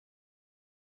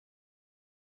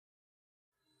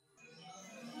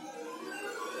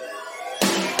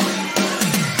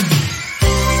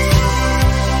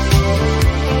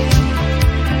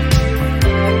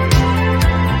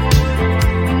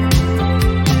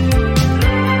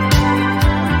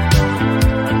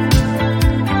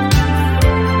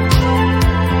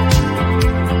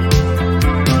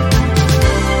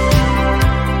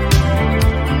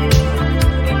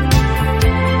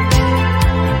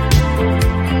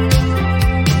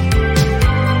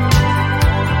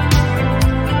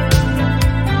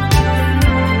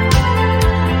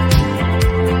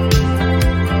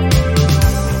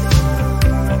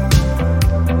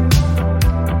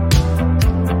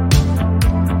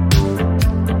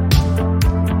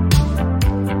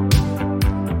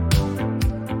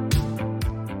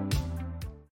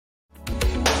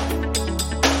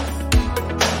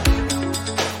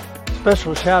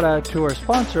special shout out to our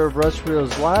sponsor of Russ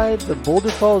Reels Live, the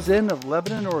Boulder Falls Inn of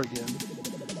Lebanon, Oregon.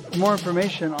 For more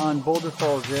information on Boulder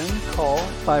Falls Inn, call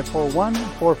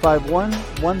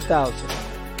 541-451-1000.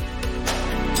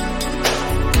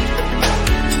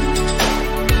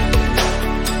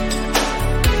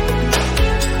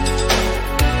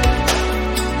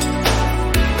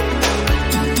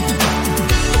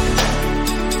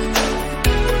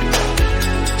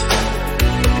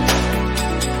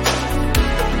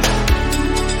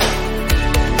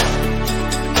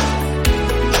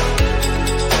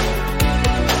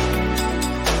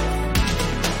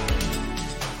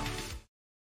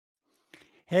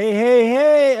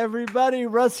 Hey, everybody.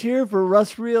 Russ here for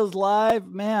Russ Reels Live.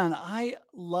 Man, I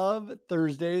love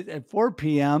Thursdays at 4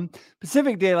 p.m.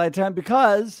 Pacific Daylight Time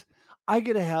because I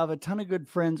get to have a ton of good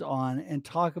friends on and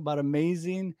talk about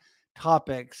amazing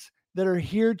topics that are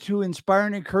here to inspire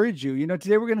and encourage you. You know,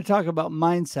 today we're going to talk about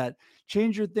mindset,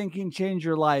 change your thinking, change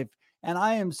your life. And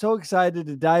I am so excited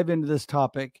to dive into this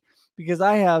topic because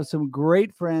I have some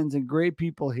great friends and great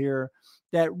people here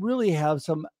that really have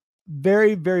some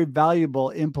very, very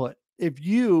valuable input. If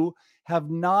you have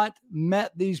not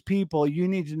met these people, you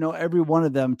need to know every one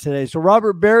of them today. So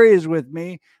Robert Berry is with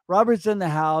me. Robert's in the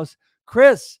house.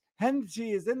 Chris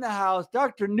Hennessy is in the house.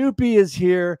 Dr. Noopy is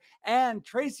here, and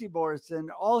Tracy Borson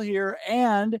all here.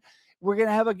 And we're going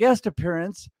to have a guest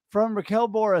appearance from Raquel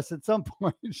Boris at some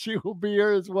point. She will be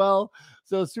here as well.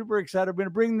 So super excited. We're going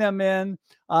to bring them in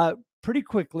pretty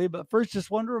quickly. But first,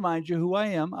 just want to remind you who I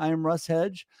am. I am Russ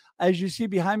Hedge. As you see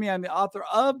behind me, I'm the author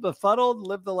of Befuddled,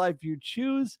 Live the Life You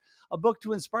Choose, a book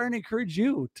to inspire and encourage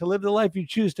you to live the life you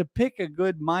choose, to pick a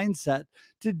good mindset,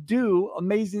 to do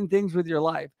amazing things with your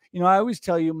life. You know, I always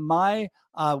tell you my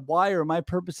why or my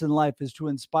purpose in life is to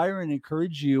inspire and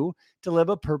encourage you to live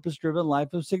a purpose-driven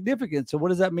life of significance. So what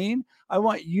does that mean? I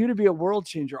want you to be a world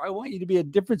changer. I want you to be a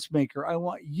difference maker. I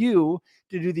want you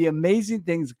to do the amazing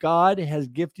things God has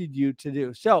gifted you to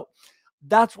do. So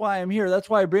that's why I'm here.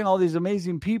 That's why I bring all these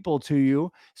amazing people to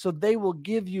you, so they will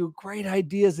give you great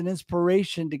ideas and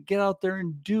inspiration to get out there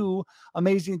and do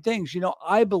amazing things. You know,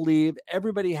 I believe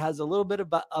everybody has a little bit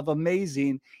of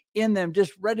amazing in them,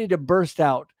 just ready to burst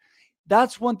out.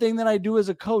 That's one thing that I do as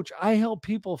a coach. I help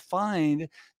people find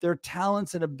their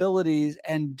talents and abilities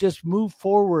and just move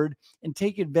forward and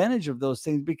take advantage of those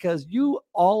things, because you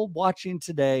all watching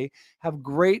today have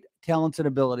great talents and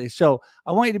abilities. So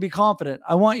I want you to be confident.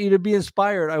 I want you to be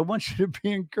inspired. I want you to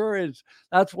be encouraged.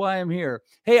 That's why I'm here.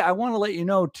 Hey, I want to let you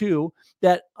know too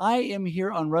that I am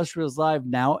here on Russ Reels Live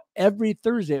now every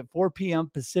Thursday at 4 p.m.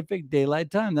 Pacific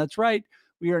Daylight Time. That's right.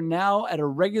 We are now at a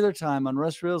regular time on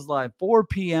Russ Reels Live, 4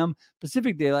 p.m.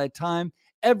 Pacific Daylight Time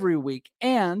every week.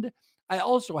 And I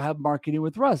also have Marketing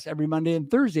with Russ every Monday and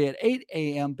Thursday at 8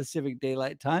 a.m. Pacific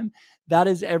Daylight Time. That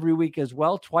is every week as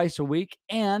well, twice a week.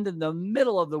 And in the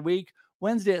middle of the week,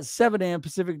 Wednesday at 7 a.m.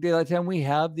 Pacific Daylight Time, we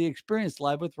have the Experience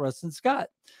Live with Russ and Scott.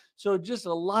 So just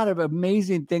a lot of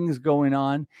amazing things going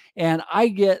on. And I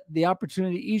get the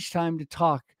opportunity each time to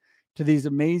talk to these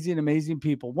amazing, amazing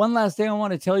people. One last thing I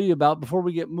want to tell you about before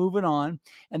we get moving on,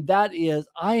 and that is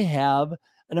I have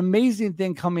an amazing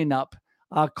thing coming up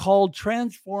called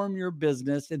Transform Your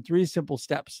Business in 3 Simple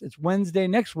Steps. It's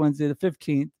next Wednesday, the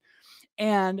 15th.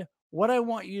 And what I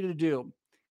want you to do,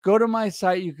 go to my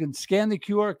site. You can scan the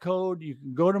QR code. You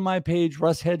can go to my page,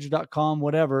 russhedge.com,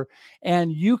 whatever,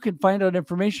 and you can find out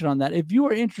information on that. If you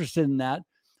are interested in that,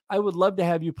 I would love to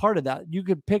have you part of that. You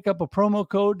could pick up a promo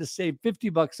code to save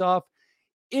 $50 off.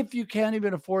 If you can't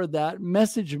even afford that,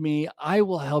 message me. I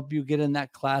will help you get in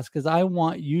that class, because I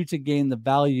want you to gain the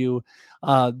value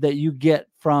that you get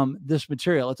from this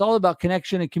material. It's all about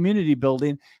connection and community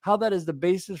building, how that is the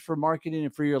basis for marketing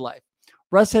and for your life.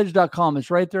 russhedge.com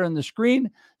is right there on the screen.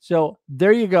 So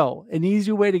there you go. An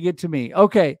easy way to get to me.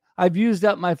 Okay, I've used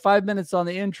up my 5 minutes on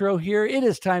the intro here. It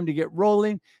is time to get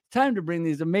rolling. Time to bring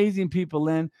these amazing people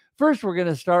in. First, we're going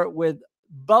to start with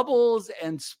bubbles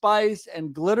and spice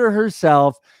and glitter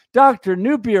herself. Dr.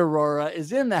 Noopy Aurora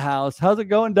is in the house. How's it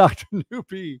going, Dr.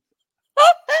 Noopy?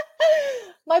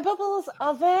 My bubbles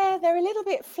are there. They're a little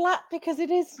bit flat because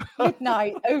it is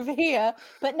midnight over here.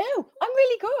 But no, I'm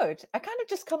really good. I kind of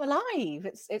just come alive.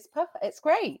 It's perfect. It's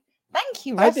great. Thank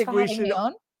you, Russ, for having me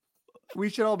on. We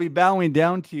should all be bowing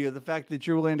down to you, the fact that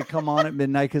you're willing to come on at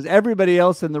midnight, because everybody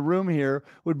else in the room here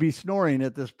would be snoring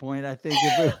at this point, I think.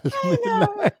 If it was I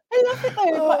know. I love it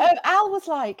though. Al was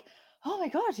like, oh my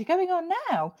God, you're going on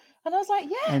now. And I was like,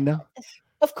 yeah, I know.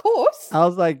 Of course. I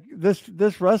was like,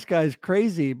 this Russ guy's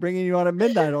crazy, bringing you on at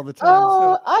midnight all the time.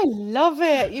 Oh, so. I love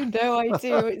it. You know I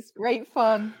do. It's great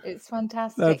fun. It's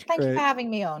fantastic. Thank you for having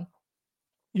me on.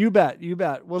 You bet. You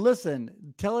bet. Well, listen,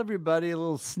 tell everybody a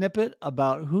little snippet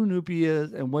about who Noopy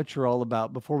is and what you're all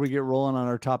about before we get rolling on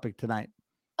our topic tonight.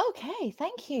 Okay,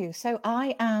 thank you. So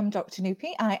I am Dr.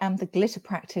 Noopy. I am the glitter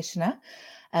practitioner.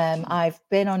 I've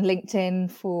been on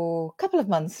LinkedIn for a couple of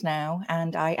months now,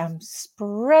 and I am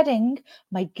spreading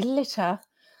my glitter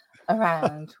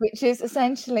around, which is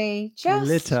essentially just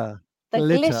Glitter. the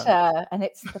Glitter. glitter, and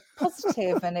it's the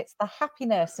positive, and it's the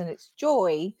happiness, and it's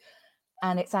joy,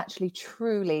 and it's actually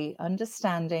truly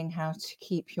understanding how to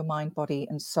keep your mind, body,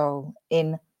 and soul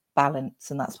in balance.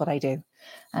 And that's what I do.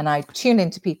 And I tune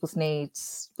into people's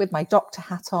needs with my doctor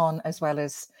hat on, as well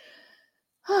as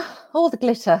all the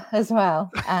glitter as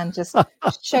well, and just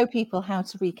show people how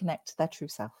to reconnect to their true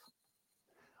self.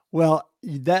 Well,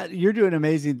 that you're doing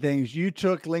amazing things. You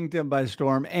took LinkedIn by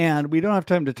storm, and we don't have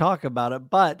time to talk about it,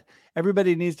 but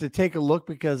everybody needs to take a look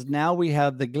because now we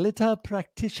have the Glitter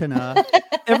Practitioner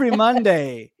every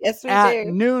Monday Yes, we at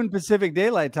do. noon Pacific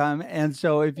Daylight Time. And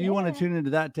so if you want to tune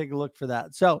into that, take a look for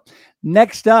that. So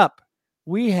next up,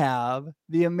 we have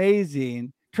the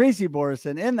amazing Tracy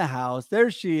Borison in the house. There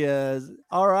she is.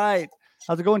 All right.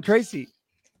 How's it going, Tracy?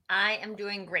 I am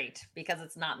doing great because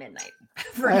it's not midnight.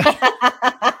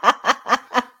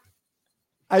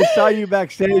 I saw you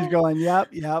backstage going, yep.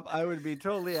 I would be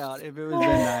totally out if it was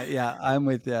midnight. Yeah, I'm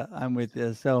with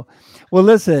you. So, well,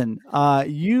 listen,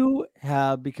 you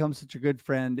have become such a good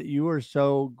friend. You are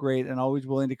so great and always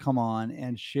willing to come on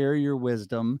and share your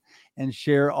wisdom and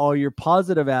share all your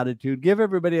positive attitude. Give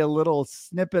everybody a little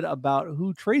snippet about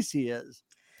who Tracy is.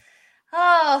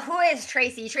 Oh, who is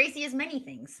Tracy? Tracy is many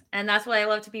things. And that's why I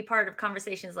love to be part of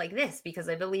conversations like this, because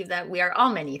I believe that we are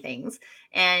all many things.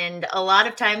 And a lot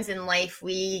of times in life,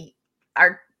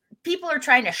 people are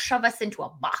trying to shove us into a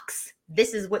box.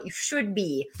 This is what you should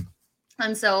be.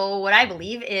 And so what I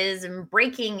believe is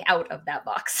breaking out of that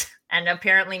box and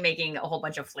apparently making a whole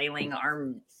bunch of flailing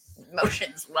arm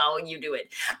motions while you do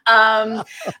it.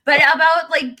 But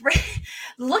about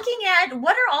looking at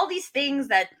what are all these things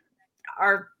that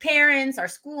our parents, our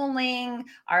schooling,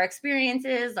 our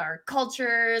experiences, our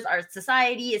cultures, our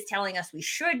society is telling us we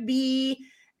should be,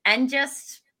 and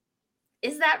just,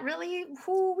 is that really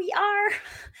who we are?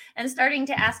 And starting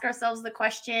to ask ourselves the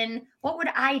question, what would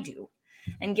I do?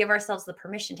 And give ourselves the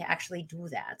permission to actually do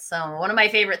that. So one of my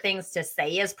favorite things to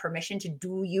say is permission to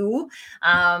do you.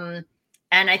 And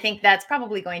I think that's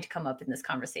probably going to come up in this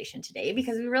conversation today,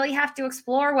 because we really have to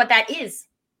explore what that is.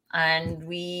 And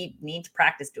we need to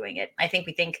practice doing it. I think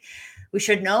we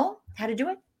should know how to do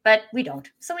it, but we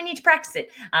don't. So we need to practice it.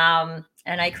 And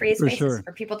I create spaces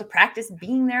for people to practice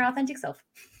being their authentic self.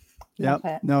 Yep.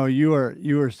 No, you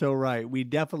are so right. We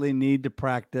definitely need to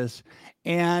practice.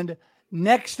 And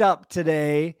next up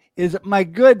today is my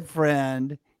good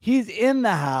friend. He's in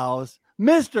the house,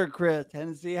 Mr. Chris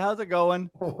Hennessy. How's it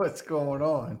going? What's going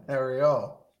on? How are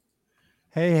y'all?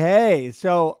 Hey.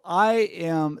 So I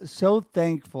am so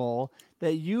thankful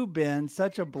that you've been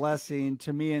such a blessing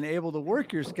to me and able to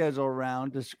work your schedule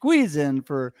around to squeeze in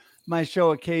for my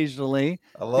show occasionally.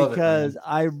 I love because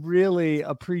I really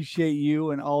appreciate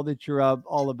you and all that you're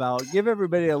all about. Give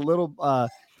everybody a little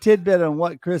tidbit on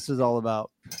what Chris is all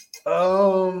about.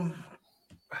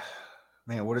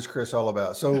 Man, what is Chris all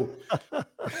about? So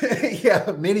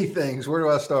yeah, many things. Where do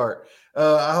I start?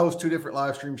 I host 2 different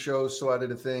live stream shows. So I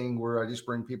did a thing where I just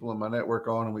bring people in my network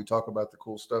on and we talk about the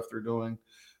cool stuff they're doing.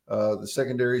 The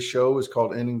secondary show is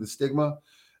called Ending the Stigma.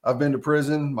 I've been to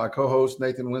prison. My co-host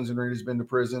Nathan Winsenreed has been to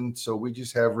prison. So we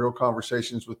just have real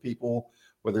conversations with people,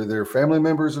 whether they're family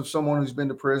members of someone who's been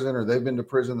to prison, or they've been to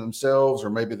prison themselves, or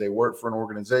maybe they work for an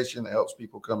organization that helps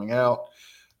people coming out.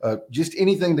 Just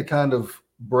anything to kind of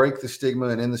break the stigma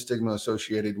and end the stigma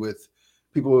associated with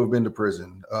people who have been to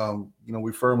prison.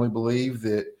 We firmly believe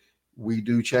that we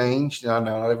do change. Now,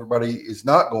 not everybody is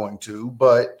not going to,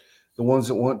 but the ones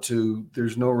that want to,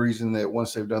 there's no reason that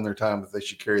once they've done their time that they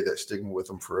should carry that stigma with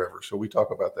them forever. So we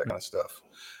talk about that kind of stuff.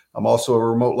 I'm also a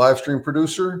remote live stream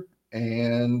producer,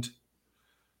 and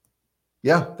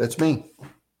yeah, that's me.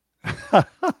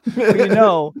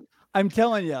 I'm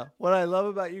telling you, what I love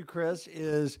about you, Chris,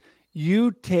 is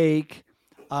you take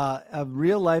a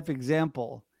real life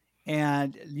example.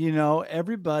 And,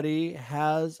 everybody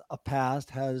has a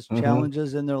past, has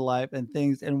challenges in their life and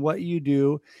things. And what you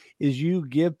do is you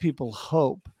give people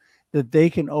hope that they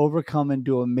can overcome and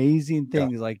do amazing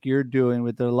things like you're doing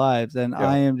with their lives. And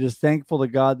I am just thankful to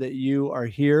God that you are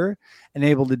here and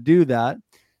able to do that.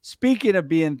 Speaking of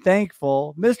being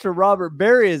thankful, Mr. Robert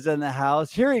Berry is in the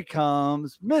house. Here he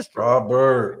comes, Mr.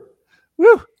 Robert.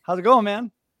 Woo! How's it going,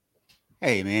 man?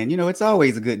 Hey, man, it's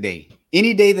always a good day.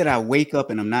 Any day that I wake up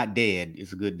and I'm not dead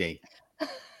is a good day.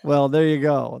 Well, there you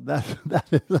go. That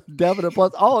is a definite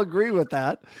plus. I'll agree with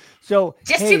that. So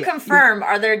Just hey, to confirm,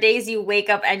 are there days you wake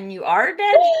up and you are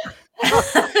dead?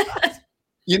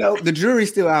 The jury's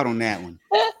still out on that one.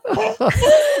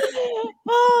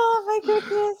 Oh my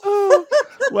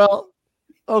goodness. well,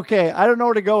 okay. I don't know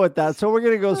where to go with that. So we're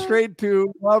going to go straight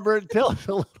to Robert. Tell us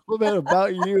a little bit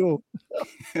about you.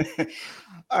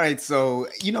 All right. So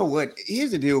you know what?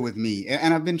 Here's the deal with me.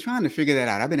 And I've been trying to figure that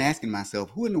out. I've been asking myself,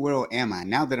 who in the world am I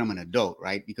now that I'm an adult,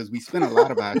 right? Because we spend a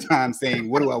lot of our time saying,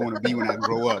 what do I want to be when I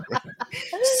grow up? Right?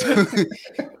 So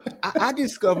I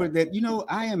discovered that,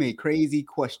 I am a crazy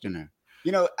questioner.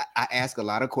 I ask a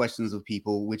lot of questions of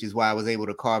people, which is why I was able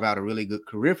to carve out a really good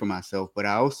career for myself. But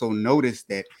I also noticed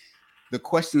that the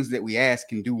questions that we ask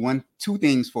can do two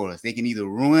things for us. They can either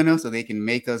ruin us or they can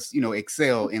make us,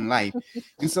 excel in life.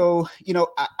 And so,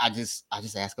 I just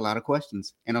ask a lot of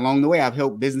questions. And along the way, I've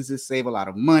helped businesses save a lot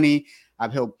of money.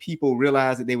 I've helped people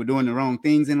realize that they were doing the wrong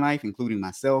things in life, including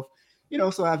myself.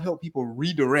 So I've helped people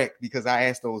redirect because I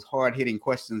ask those hard-hitting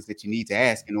questions that you need to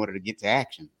ask in order to get to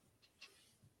action.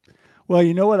 Well,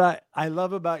 you know what I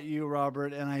love about you,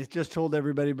 Robert, and I just told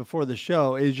everybody before the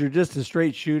show, is you're just a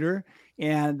straight shooter.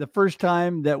 And the first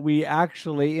time that we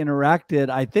actually interacted,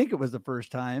 I think it was the first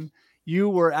time, you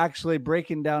were actually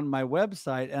breaking down my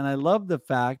website. And I love the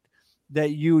fact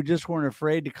that you just weren't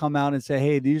afraid to come out and say,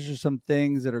 hey, these are some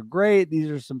things that are great. These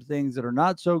are some things that are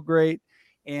not so great.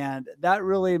 And that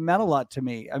really meant a lot to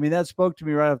me. I mean, that spoke to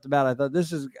me right off the bat. I thought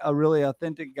this is a really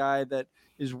authentic guy that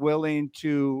is willing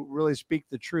to really speak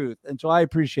the truth. And so I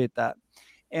appreciate that.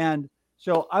 And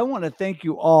so I want to thank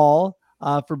you all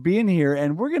for being here.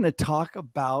 And we're going to talk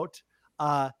about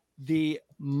the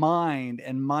mind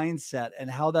and mindset and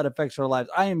how that affects our lives.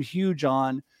 I am huge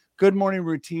on good morning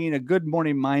routine, a good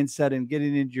morning mindset, and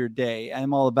getting into your day.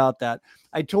 I'm all about that.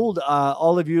 I told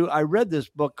all of you, I read this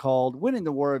book called Winning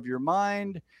the War of Your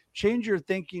Mind, Change Your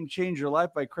Thinking, Change Your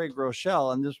Life by Craig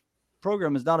Groeschel. And this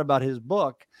program is not about his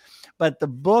book, but the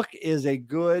book is a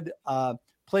good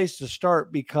place to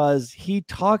start because he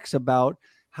talks about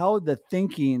how the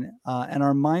thinking and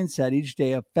our mindset each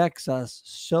day affects us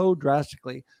so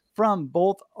drastically from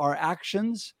both our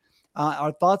actions,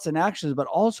 our thoughts and actions, but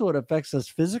also it affects us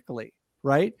physically,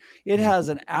 right? It has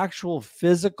an actual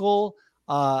physical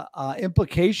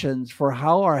implications for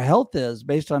how our health is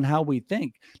based on how we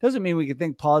think. Doesn't mean we can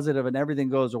think positive and everything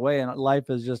goes away and life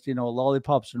is just,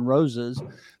 lollipops and roses.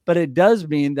 But it does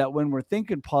mean that when we're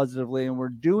thinking positively and we're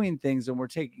doing things and we're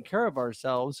taking care of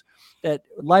ourselves, that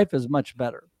life is much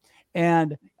better.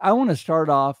 And I want to start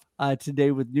off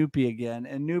today with Nupi again.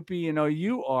 And Nupi,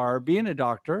 you are being a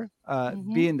doctor,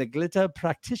 being the glitter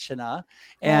practitioner.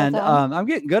 And I'm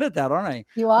getting good at that, aren't I?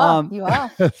 You are.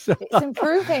 So, it's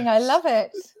improving. I love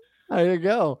it. There you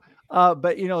go.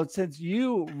 But, since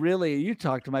you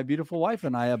talked to my beautiful wife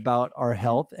and I about our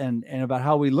health and about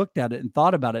how we looked at it and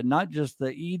thought about it, not just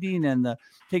the eating and the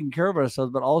taking care of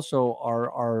ourselves, but also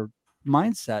our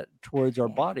mindset towards our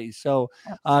bodies. So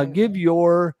give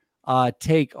your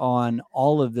take on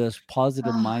all of this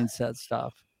positive mindset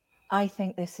stuff. I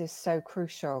think this is so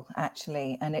crucial,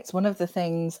 actually. And it's one of the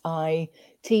things I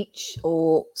teach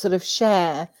or sort of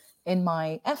share in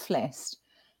my F-list.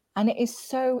 And it is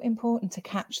so important to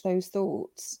catch those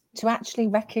thoughts, to actually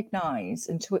recognize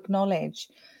and to acknowledge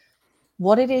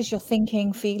what it is you're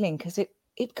thinking, feeling, because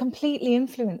it completely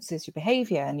influences your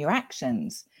behavior and your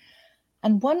actions.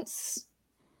 And once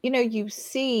you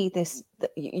see this,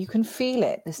 you can feel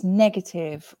it, this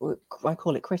negative, or I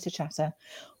call it critter chatter,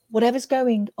 whatever's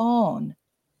going on.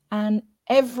 And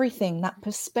everything, that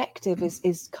perspective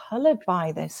is colored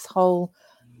by this whole,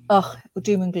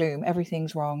 doom and gloom,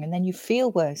 everything's wrong. And then you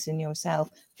feel worse in yourself,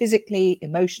 physically,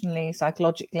 emotionally,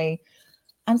 psychologically,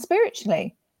 and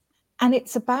spiritually. And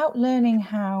it's about learning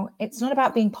how, it's not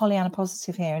about being Pollyanna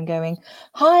positive here and going,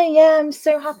 hi, yeah, I'm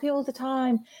so happy all the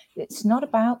time. It's not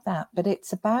about that, but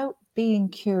it's about being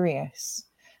curious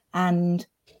and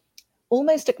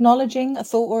almost acknowledging a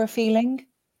thought or a feeling,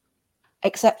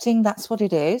 accepting that's what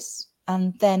it is,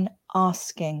 and then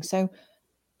asking. So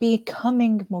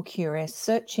becoming more curious,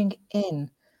 searching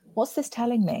in, what's this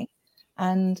telling me?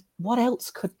 And what else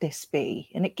could this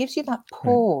be? And it gives you that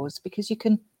pause because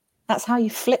that's how you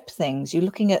flip things. You're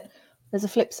looking at, there's a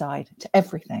flip side to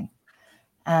everything.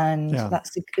 And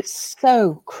it's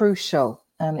so crucial.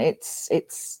 And it's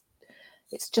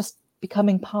just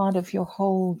becoming part of your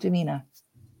whole demeanor.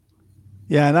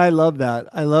 Yeah. And I love that.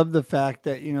 I love the fact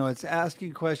that, it's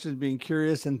asking questions, being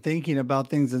curious and thinking about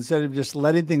things instead of just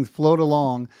letting things float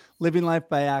along, living life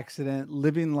by accident,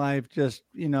 living life just,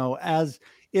 as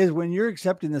is. When you're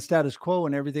accepting the status quo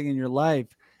and everything in your life,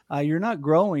 you're not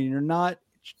growing. You're not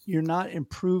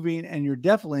improving, and you're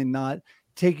definitely not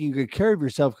taking good care of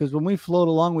yourself, because when we float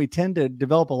along, we tend to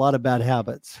develop a lot of bad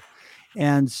habits.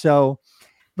 And so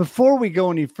before we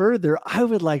go any further, I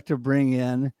would like to bring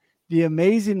in the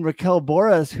amazing Raquel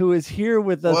Boris, who is here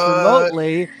with us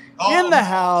remotely in the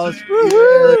house.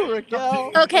 Woo-hoo,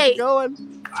 Raquel. Okay.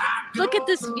 Going. Look at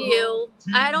this view.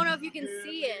 I don't know if you can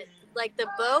see it. Like the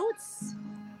boats.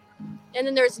 And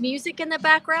then there's music in the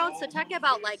background. So talking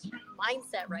about like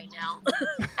mindset right now.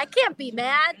 I can't be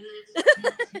mad.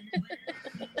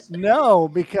 No,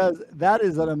 because that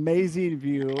is an amazing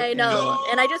view. I know.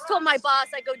 And I just told my boss,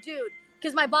 I go, dude,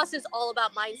 because my boss is all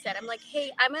about mindset. I'm like,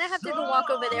 hey, I'm going to have to go walk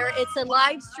over there. It's a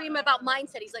live stream about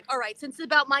mindset. He's like, all right, since it's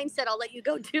about mindset, I'll let you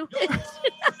go do it.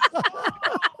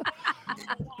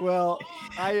 Well,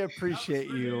 I appreciate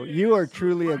you. You are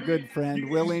truly a good friend,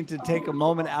 willing to take a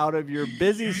moment out of your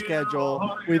busy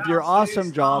schedule with your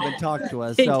awesome job and talk to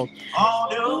us. So,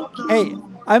 hey,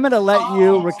 I'm going to let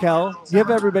you, Raquel,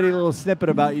 give everybody a little snippet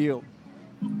about you.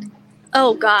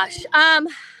 Oh gosh. I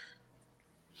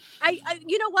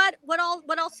you know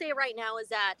what I'll say right now is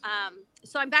that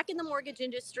so I'm back in the mortgage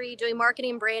industry doing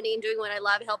marketing, branding, doing what I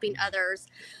love, helping others.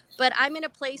 But I'm in a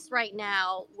place right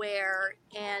now where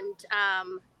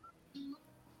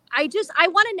I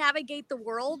want to navigate the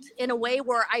world in a way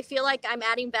where I feel like I'm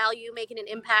adding value, making an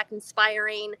impact,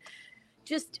 inspiring,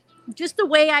 just the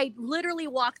way I literally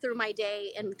walk through my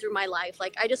day and through my life.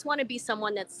 Like, I just want to be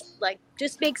someone that's like,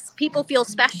 just makes people feel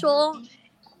special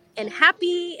and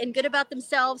happy and good about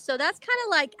themselves. So that's kind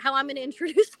of like how I'm going to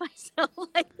introduce myself.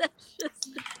 Like, that's just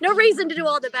no reason to do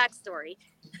all the backstory.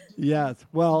 Yes.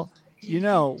 Well, you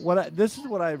know what? This is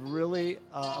what I've really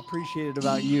appreciated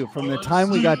about you from the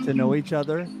time we got to know each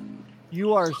other.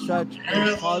 You are such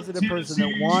a positive person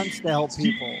that wants to help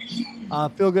people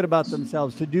feel good about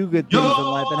themselves, to do good things in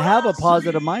life, and have a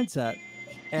positive mindset.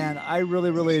 And I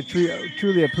really, really,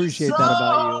 truly appreciate that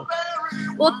about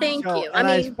you. Well, thank you. And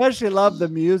I especially love the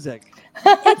music.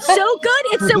 It's so good.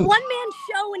 It's a one-man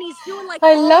show, and he's doing like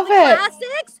I all love the it.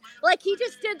 classics. Like, he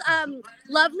just did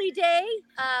Lovely Day.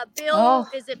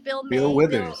 Is it Bill May? Bill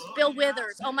Withers. Bill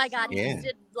Withers. Oh my God, he Yeah. just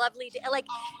did Lovely Day. Like,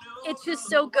 it's just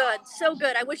so good. So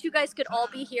good. I wish you guys could all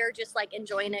be here just like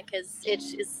enjoying it, because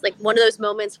it's just like one of those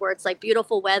moments where it's like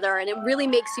beautiful weather, and it really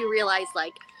makes you realize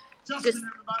like just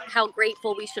how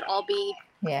grateful we should all be.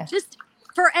 Yeah. Just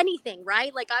for anything,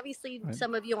 right? Like, obviously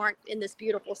some of you aren't in this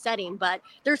beautiful setting, but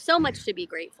there's so much to be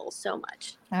grateful. So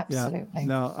much. Absolutely. Yeah,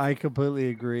 no, I completely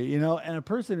agree. You know, and a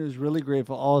person who's really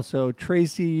grateful also,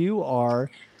 Tracy, you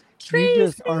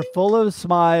just are full of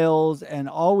smiles and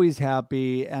always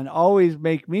happy, and always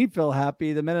make me feel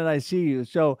happy the minute I see you.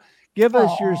 So give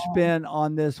us your spin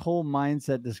on this whole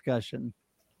mindset discussion.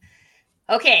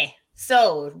 Okay,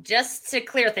 so just to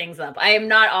clear things up, I am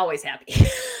not always happy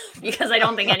because I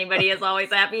don't think anybody is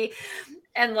always happy.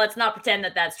 And let's not pretend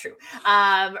that that's true.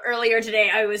 Earlier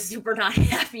today, I was super not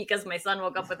happy because my son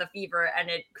woke up with a fever, and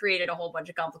it created a whole bunch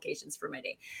of complications for my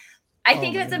day. I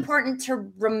think it's important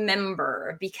to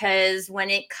remember, because when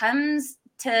it comes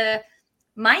to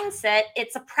mindset,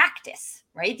 it's a practice,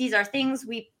 right? These are things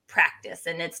we practice,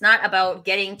 and it's not about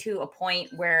getting to a point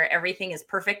where everything is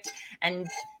perfect and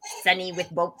sunny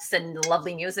with boats and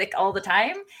lovely music all the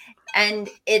time. And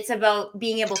it's about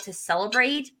being able to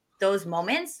celebrate those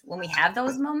moments when we have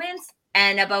those moments,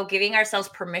 and about giving ourselves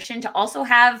permission to also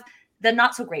have the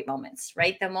not so great moments,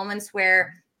 right? The moments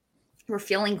where we're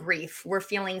feeling grief, we're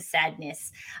feeling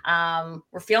sadness,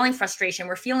 we're feeling frustration,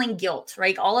 we're feeling guilt,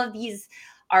 right? All of these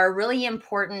are really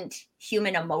important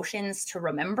human emotions to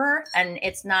remember. And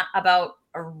it's not about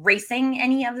erasing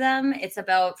any of them. It's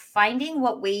about finding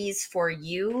what ways for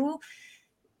you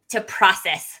to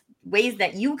process, ways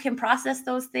that you can process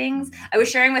those things. I was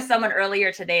sharing with someone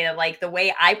earlier today that like the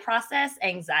way I process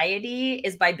anxiety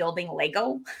is by building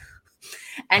Lego.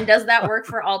 And does that work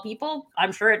for all people?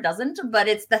 I'm sure it doesn't, but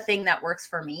it's the thing that works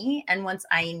for me. And once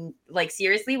I like,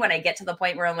 seriously, when I get to the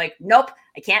point where I'm like, nope,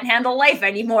 I can't handle life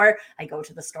anymore, I go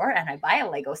to the store and I buy a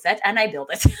Lego set and I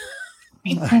build it.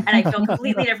 And I feel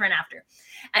completely different after.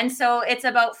 And so it's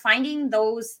about finding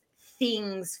those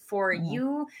things for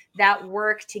you that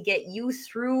work to get you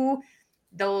through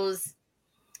those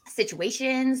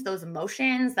situations, those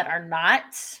emotions that are not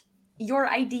your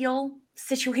ideal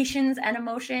situations and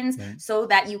emotions, so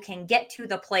that you can get to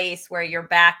the place where you're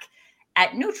back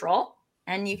at neutral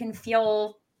and you can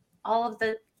feel all of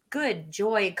the good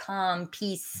joy, calm,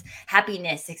 peace,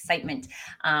 happiness, excitement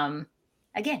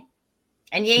again.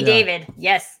 And yay, David.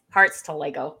 Yes, hearts to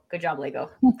Lego. Good job,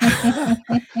 Lego.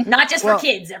 Not just for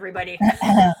kids, everybody.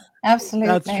 Absolutely.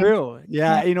 That's true.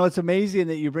 Yeah, it's amazing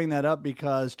that you bring that up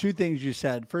because two things you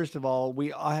said. First of all,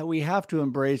 we have to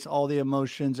embrace all the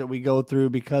emotions that we go through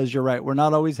because you're right. We're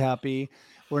not always happy.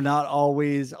 We're not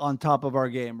always on top of our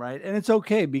game, right? And it's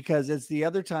okay because it's the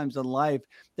other times in life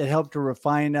that help to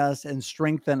refine us and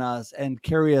strengthen us and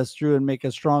carry us through and make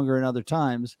us stronger in other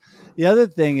times. The other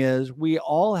thing is we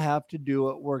all have to do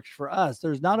what works for us.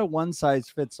 There's not a one size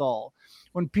fits all.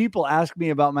 When people ask me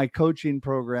about my coaching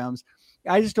programs,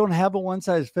 I just don't have a one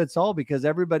size fits all because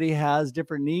everybody has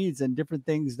different needs and different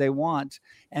things they want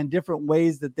and different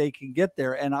ways that they can get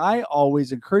there. And I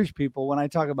always encourage people when I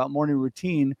talk about morning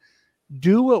routine,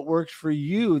 do what works for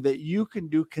you that you can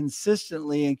do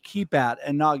consistently and keep at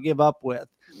and not give up with.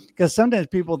 Because sometimes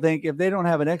people think if they don't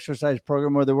have an exercise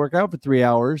program where they work out for 3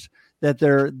 hours, that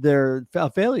they're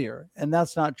a failure. And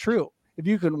that's not true. If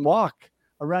you can walk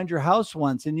around your house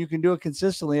once and you can do it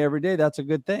consistently every day, that's a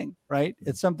good thing, right?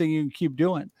 It's something you can keep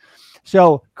doing.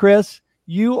 So Chris,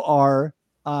 you are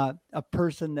a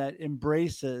person that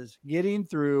embraces getting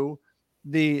through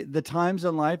the times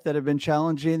in life that have been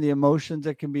challenging, the emotions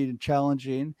that can be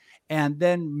challenging, and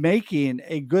then making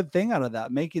a good thing out of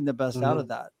that, making the best out of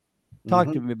that.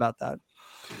 Talk to me about that.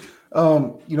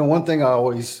 One thing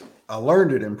I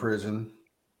learned it in prison.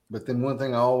 But then one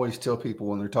thing I always tell people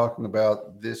when they're talking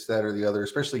about this, that, or the other,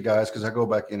 especially guys, because I go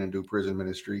back in and do prison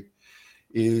ministry,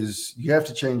 is you have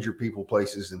to change your people,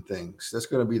 places, and things. That's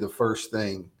going to be the first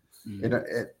thing. Mm-hmm.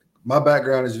 And my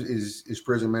background is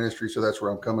prison ministry, so that's where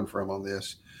I'm coming from on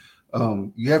this.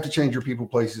 You have to change your people,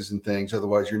 places, and things.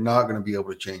 Otherwise, you're not going to be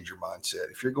able to change your mindset.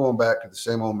 If you're going back to the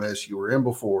same old mess you were in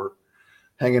before,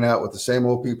 hanging out with the same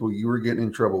old people you were getting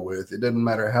in trouble with, it doesn't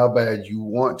matter how bad you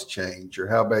want to change or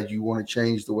how bad you want to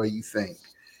change the way you think,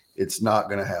 it's not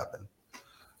going to happen.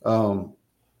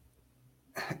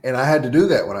 And I had to do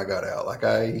that when I got out. Like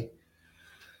I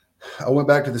went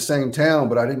back to the same town,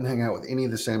 but I didn't hang out with any of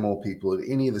the same old people at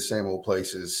any of the same old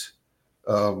places.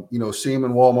 See them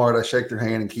in Walmart, I shake their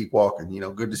hand and keep walking.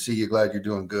 Good to see you, glad you're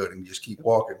doing good, and just keep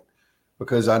walking.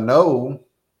 Because I know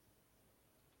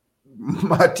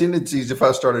my tendencies, if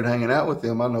I started hanging out with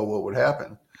them, I know what would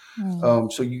happen.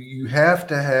 So you have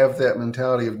to have that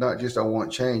mentality of not just I want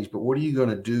change, but what are you going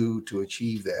to do to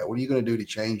achieve that? What are you going to do to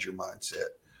change your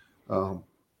mindset?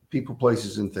 People,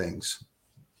 places, and things.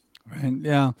 Right.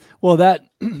 Yeah. Well, that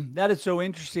is so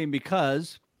interesting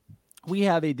because we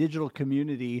have a digital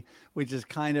community, which is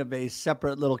kind of a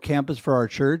separate little campus for our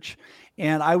church.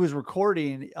 And I was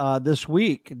recording this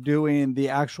week doing the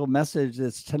actual message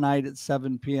that's tonight at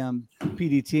 7 p.m.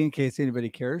 PDT, in case anybody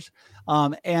cares.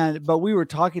 But we were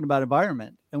talking about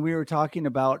environment and we were talking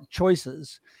about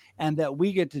choices and that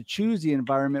we get to choose the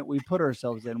environment we put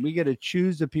ourselves in. We get to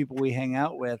choose the people we hang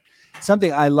out with.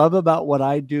 Something I love about what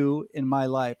I do in my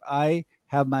life. I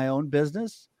have my own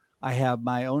business. I have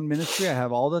my own ministry. I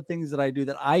have all the things that I do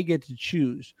that I get to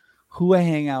choose who I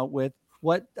hang out with,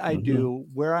 what I do,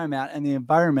 where I'm at, and the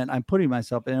environment I'm putting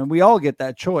myself in. And we all get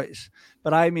that choice.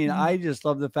 But I mean, I just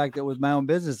love the fact that with my own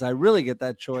business, I really get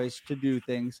that choice to do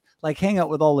things like hang out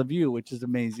with all of you, which is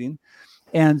amazing.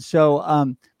 And so,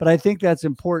 but I think that's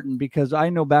important because I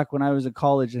know back when I was in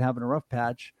college and having a rough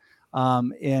patch,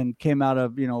 and came out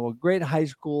of, a great high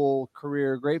school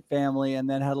career, great family, and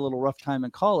then had a little rough time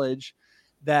in college,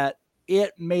 that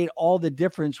it made all the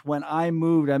difference when I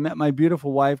moved. I met my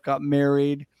beautiful wife, got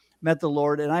married, met the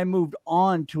Lord, and I moved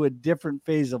on to a different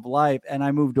phase of life. And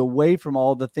I moved away from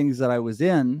all the things that I was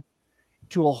in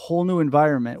to a whole new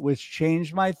environment, which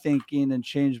changed my thinking and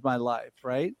changed my life.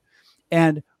 Right.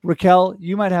 And Raquel,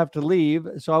 you might have to leave.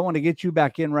 So I want to get you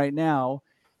back in right now.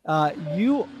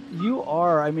 You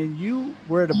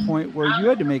were at a point where you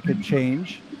had to make a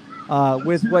change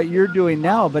with what you're doing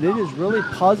now, but it has really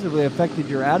positively affected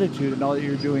your attitude and all that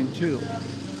you're doing too.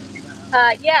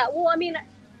 Yeah. Well, I mean,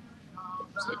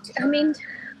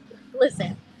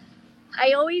 listen,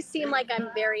 I always seem like I'm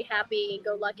very happy,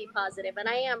 go lucky, positive, and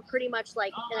I am pretty much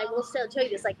like, and I will still tell you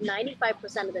this, like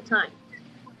 95% of the time.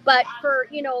 But for,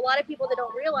 a lot of people that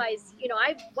don't realize,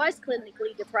 I was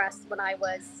clinically depressed when I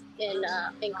was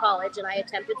in college, and I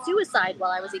attempted suicide while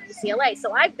I was at UCLA.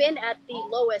 So I've been at the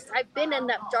lowest. I've been in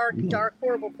that dark,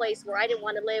 horrible place where I didn't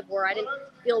want to live, where I didn't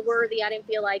feel worthy. I didn't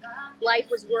feel like life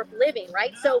was worth living,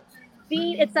 right? So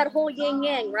it's that whole yin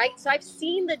yang, right? So I've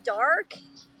seen the dark.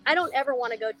 I don't ever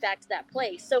want to go back to that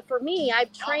place. So for me,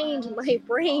 I've trained my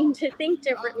brain to think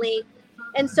differently.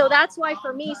 And so that's why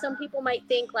for me, some people might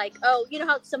think like, oh, you know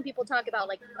how some people talk about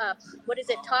like,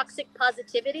 toxic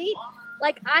positivity?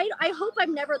 Like, I hope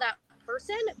I'm never that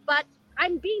person, but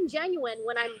I'm being genuine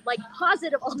when I'm like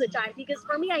positive all the time, because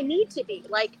for me, I need to be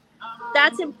like,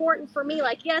 that's important for me.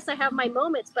 Like, yes, I have my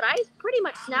moments, but I pretty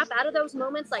much snap out of those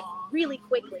moments like really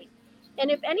quickly. And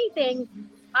if anything,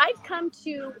 I've come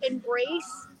to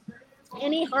embrace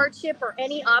any hardship or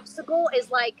any obstacle is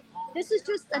like, this is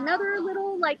just another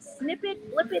little like blip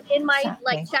it in my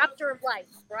like chapter of life,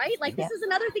 right? Like this is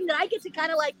another thing that I get to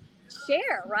kind of like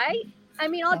share, right? I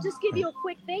mean, I'll just give you a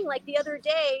quick thing. Like the other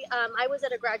day, I was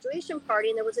at a graduation party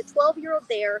and there was a 12-year-old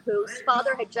there whose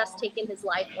father had just taken his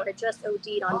life or had just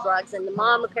OD'd on drugs. And the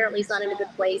mom apparently is not in a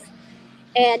good place.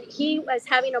 And he was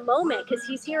having a moment because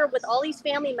he's here with all these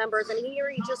family members and he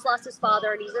just lost his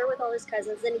father and he's there with all his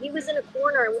cousins. And he was in a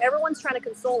corner and everyone's trying to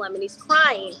console him and he's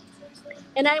crying.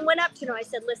 And I went up to him, I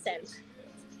said, listen,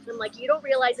 I'm like, you don't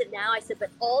realize it now. I said, but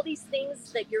all these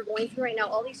things that you're going through right now,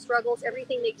 all these struggles,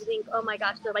 everything that you think, oh my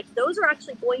gosh, they're like, those are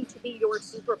actually going to be your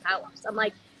superpowers. I'm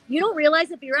like, you don't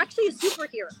realize it, but you're actually a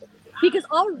superhero because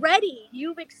already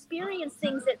you've experienced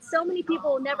things that so many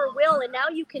people never will. And now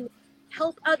you can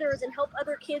help others and help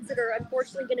other kids that are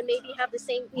unfortunately going to maybe have the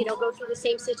same, go through the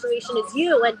same situation as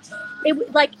you. And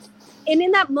it like, and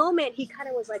in that moment, he kind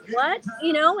of was like, what,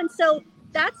 and so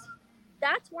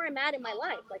that's where I'm at in my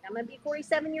life. Like I'm going to be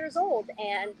 47 years old.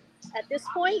 And at this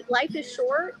point, life is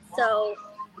short. So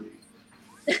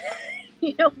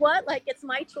you know what? Like it's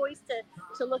my choice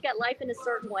to look at life in a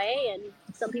certain way. And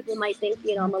some people might think,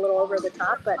 I'm a little over the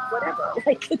top, but whatever.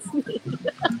 Like it's me.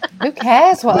 Who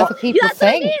cares what other people that's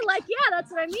think? What I mean. Like, yeah,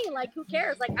 that's what I mean. Like, who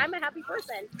cares? Like, I'm a happy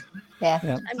person.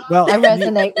 Yeah. Well, I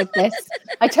resonate with this.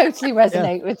 I totally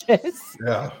resonate with this.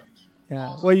 Yeah.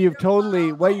 Yeah.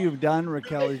 Well, what you've done,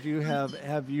 Raquel, is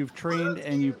you've trained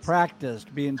and you've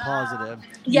practiced being positive.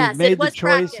 Yes, you've made it was the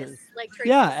choices. practice, like Tracy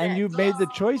yeah, said. and you've made the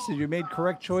choices. You made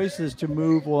correct choices to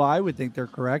move. Well, I would think they're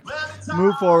correct.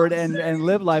 Move forward and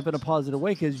live life in a positive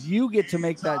way because you get to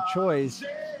make that choice,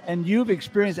 and you've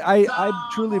experienced. I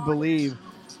truly believe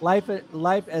life,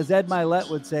 as Ed Milet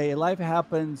would say, life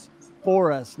happens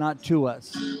for us, not to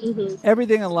us. Mm-hmm.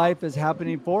 Everything in life is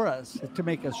happening for us to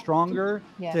make us stronger,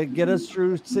 to get us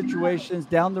through situations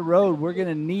down the road. We're going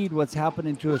to need what's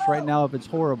happening to us right now if it's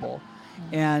horrible.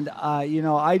 And,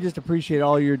 I just appreciate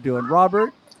all you're doing.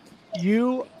 Robert,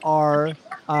 you are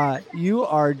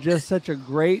just such a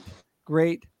great,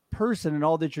 great person in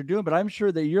all that you're doing. But I'm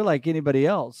sure that you're like anybody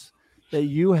else that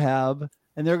you have.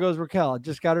 And there goes Raquel.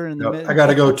 Just got her in the middle. I got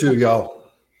to go too, y'all.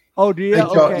 Oh, do you?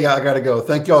 Okay. Yeah, I got to go.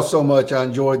 Thank y'all so much. I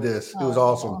enjoyed this. It was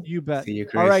awesome. You bet. See you,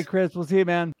 Chris. All right, Chris. We'll see you,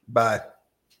 man. Bye.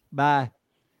 Bye.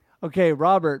 Okay,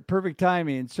 Robert, perfect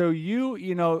timing. So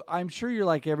I'm sure you're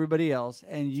like everybody else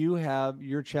and you have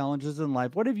your challenges in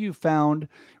life. What have you found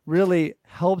really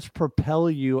helps propel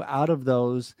you out of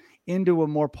those into a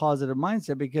more positive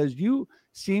mindset? Because you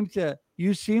seem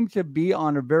to be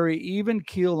on a very even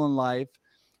keel in life.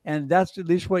 And that's at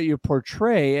least what you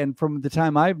portray. And from the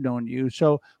time I've known you.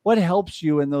 So what helps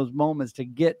you in those moments to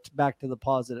get back to the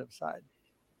positive side?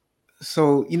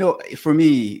 So, for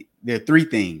me, there are three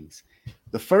things.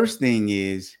 The first thing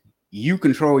is you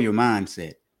control your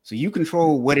mindset. So you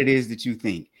control what it is that you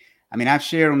think. I mean, I've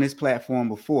shared on this platform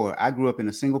before. I grew up in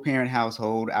a single parent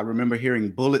household. I remember hearing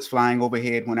bullets flying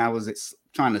overhead when I was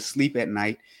trying to sleep at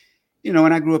night, and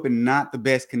I grew up in not the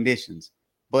best conditions.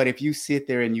 But if you sit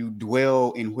there and you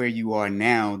dwell in where you are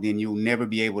now, then you'll never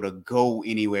be able to go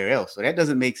anywhere else. So that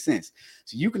doesn't make sense.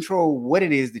 So you control what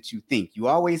it is that you think. You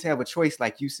always have a choice,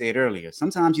 like you said earlier.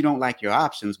 Sometimes you don't like your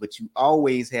options, but you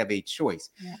always have a choice.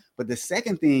 Yeah. But the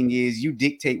second thing is you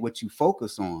dictate what you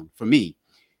focus on. For me,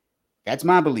 that's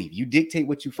my belief. You dictate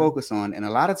what you focus on. And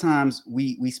a lot of times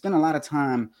we spend a lot of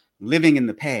time living in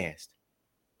the past.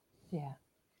 Yeah.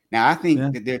 Now, I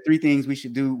think that there are three things we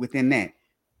should do within that.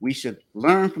 We should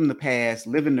learn from the past,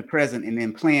 live in the present, and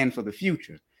then plan for the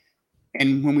future.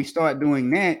 And when we start doing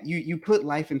that, you put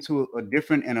life into a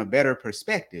different and a better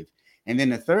perspective. And then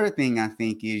the third thing I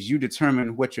think is you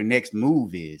determine what your next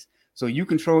move is. So you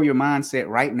control your mindset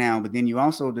right now, but then you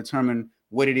also determine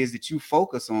what it is that you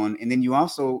focus on. And then you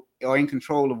also are in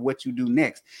control of what you do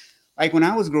next. Like when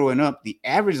I was growing up, the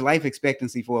average life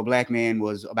expectancy for a Black man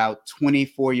was about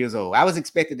 24 years old. I was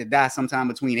expected to die sometime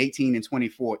between 18 and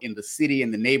 24 in the city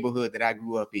and the neighborhood that I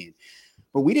grew up in.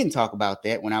 But we didn't talk about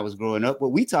that when I was growing up.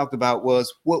 What we talked about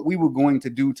was what we were going to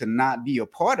do to not be a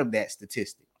part of that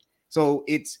statistic. So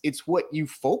it's what you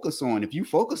focus on. If you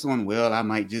focus on, well, I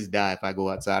might just die if I go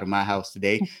outside of my house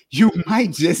today, you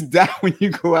might just die when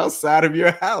you go outside of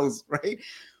your house, right?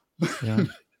 Yeah.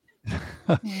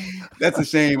 That's a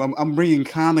shame. I'm bringing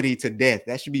comedy to death.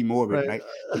 That should be morbid, right?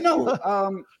 No.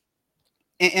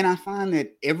 And I find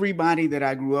that everybody that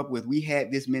I grew up with, we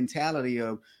had this mentality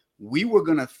of we were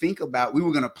going to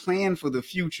plan for the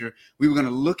future. We were going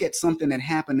to look at something that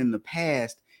happened in the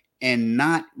past and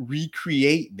not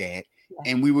recreate that.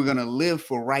 And we were going to live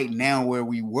for right now where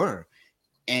we were.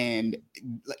 And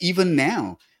even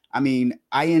now, I mean,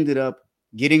 I ended up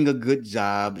getting a good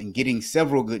job and getting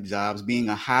several good jobs, being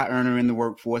a high earner in the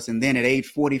workforce. And then at age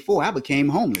 44, I became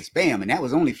homeless. Bam. And that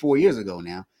was only 4 years ago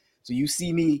now. So you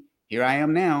see me, here I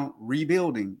am now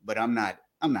rebuilding, but I'm not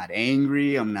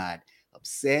angry. I'm not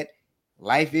upset.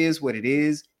 Life is what it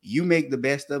is. You make the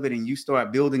best of it and you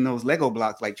start building those Lego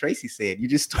blocks. Like Tracy said, you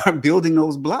just start building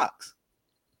those blocks.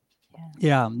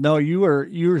 Yeah, no, you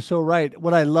were so right.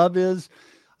 What I love is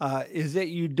that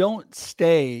you don't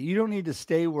stay. You don't need to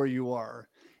stay where you are.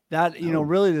 That,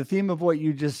 really the theme of what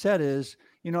you just said is,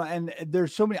 and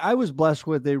there's so many, I was blessed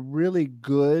with a really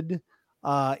good,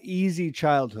 easy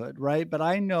childhood, right? But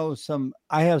I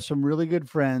have some really good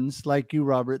friends like you,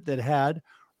 Robert, that had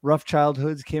rough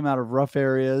childhoods, came out of rough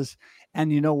areas.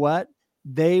 And you know what?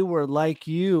 They were like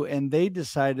you and they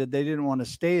decided they didn't want to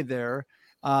stay there.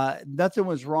 Nothing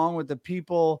was wrong with the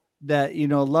people that,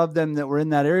 loved them that were in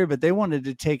that area, but they wanted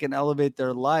to take and elevate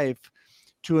their life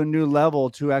to a new level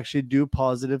to actually do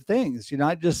positive things,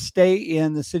 not just stay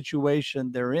in the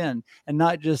situation they're in and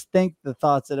not just think the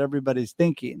thoughts that everybody's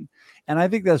thinking. And I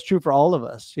think that's true for all of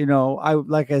us.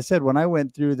 Like I said, when I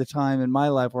went through the time in my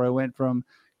life where I went from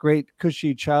great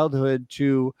cushy childhood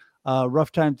to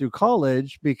rough time through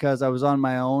college because I was on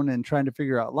my own and trying to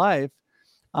figure out life,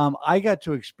 I got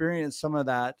to experience some of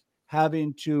that,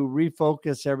 having to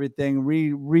refocus everything,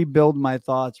 rebuild my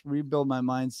thoughts, rebuild my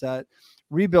mindset,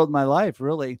 rebuild my life,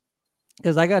 really,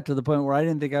 because I got to the point where I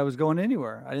didn't think I was going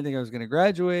anywhere. I didn't think I was going to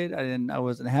graduate. I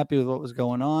wasn't happy with what was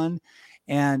going on.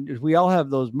 And we all have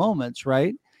those moments,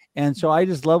 right? And so I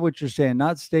just love what you're saying,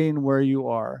 not staying where you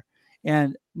are.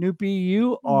 And Nupi,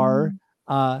 you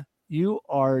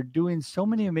are doing so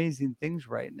many amazing things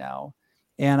right now.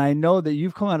 And I know that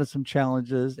you've come out of some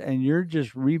challenges and you're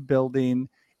just rebuilding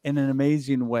in an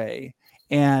amazing way.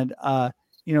 And,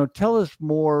 tell us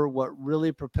more what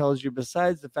really propels you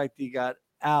besides the fact that you got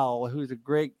Al, who's a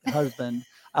great husband.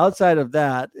 Outside of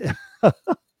that.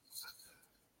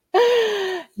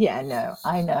 Yeah, no,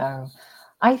 I know.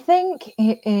 I think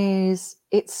it's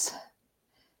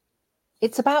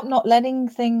about not letting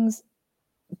things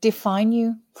define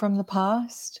you from the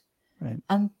past. Right.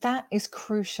 And that is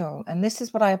crucial. And this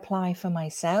is what I apply for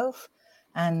myself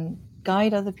and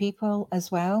guide other people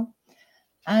as well.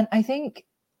 And I think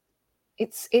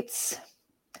it's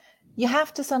you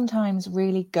have to sometimes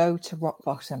really go to rock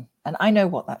bottom. And I know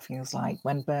what that feels like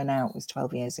when burnout was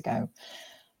 12 years ago.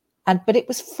 But it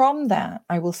was from that,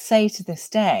 I will say to this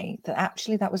day, that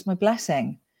actually that was my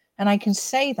blessing. And I can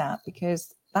say that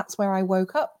because that's where I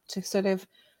woke up to sort of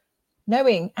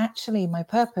knowing actually my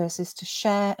purpose is to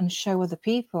share and show other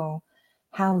people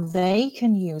how they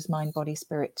can use mind, body,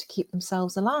 spirit to keep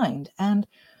themselves aligned. And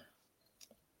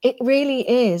it really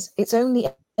is. It's only,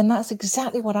 and that's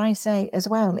exactly what I say as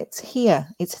well. It's here.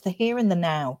 It's the here and the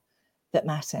now that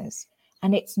matters.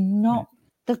 And it's not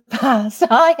the past.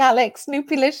 Hi, Alex.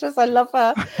 Snoopylicious. I love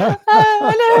her.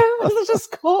 I know. I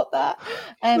just caught that.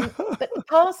 But the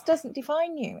past doesn't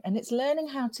define you. And it's learning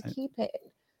how to keep it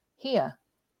here.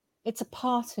 It's a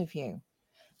part of you.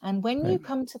 And when you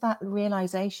come to that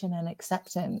realization and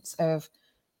acceptance of,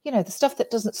 the stuff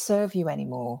that doesn't serve you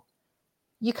anymore,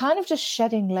 you're kind of just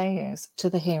shedding layers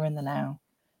to the here and the now.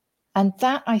 And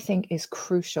that, I think, is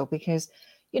crucial because,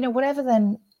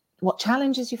 what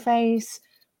challenges you face,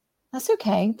 that's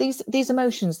okay. These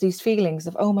emotions, these feelings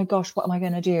of, oh my gosh, what am I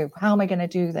going to do? How am I going to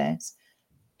do this?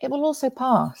 It will also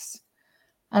pass.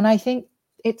 And I think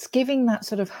it's giving that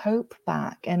sort of hope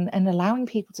back and allowing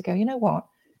people to go, you know what?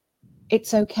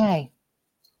 It's okay.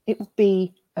 It will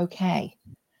be okay.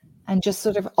 And just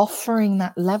sort of offering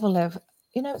that level of,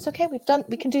 it's okay.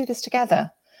 We can do this together,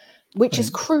 which is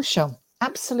crucial.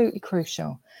 Absolutely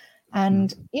crucial.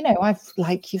 And, I've,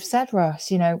 like you've said,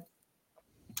 Russ,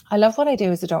 I love what I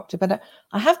do as a doctor, but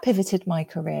I have pivoted my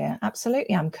career.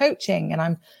 Absolutely. I'm coaching and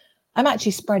I'm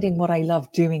actually spreading what I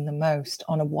love doing the most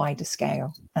on a wider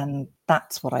scale. And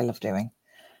that's what I love doing.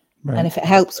 Right. And if it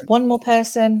helps one more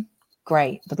person,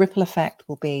 great. The ripple effect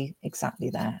will be exactly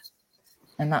there.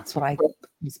 And that's what I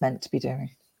was meant to be doing.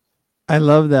 I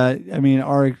love that. I mean,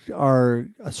 our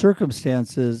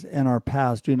circumstances and our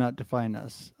past do not define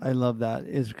us. I love that.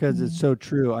 It's because it's so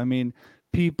true. I mean,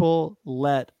 people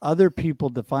let other people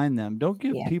define them. Don't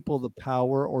give people the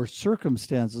power or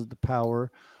circumstances the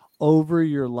power over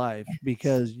your life,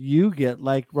 because you get,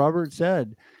 like Robert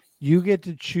said, you get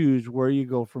to choose where you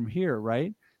go from here,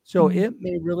 right? So it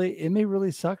may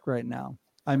really suck right now.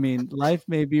 I mean, life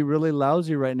may be really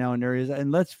lousy right now in areas,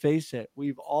 and let's face it,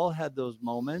 we've all had those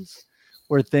moments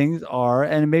where things are,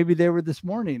 and maybe they were this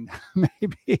morning.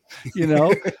 Maybe, you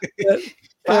know,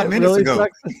 5 minutes really ago.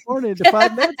 sucked this morning to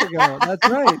 5 minutes ago. That's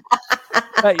right.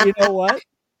 But you know what?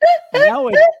 Now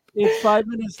it's 5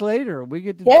 minutes later. We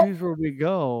get to Yeah. choose where we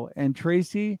go. And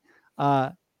Tracy,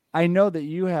 I know that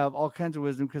you have all kinds of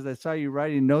wisdom because I saw you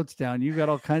writing notes down. You got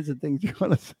all kinds of things you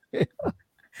want to say.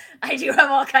 I do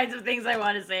have all kinds of things I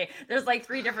want to say. There's like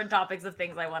 3 different topics of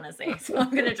things I want to say. So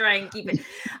I'm going to try and keep it.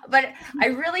 But I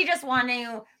really just want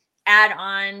to add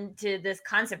on to this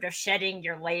concept of shedding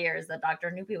your layers that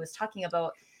Dr. Nupi was talking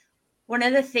about. One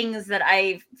of the things that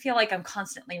I feel like I'm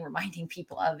constantly reminding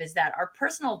people of is that our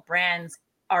personal brands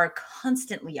are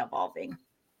constantly evolving.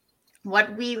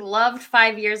 What we loved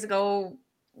 5 years ago,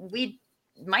 we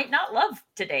might not love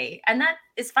today, and that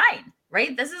is fine,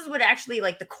 right? This is what actually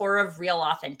like the core of real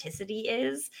authenticity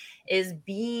is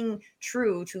being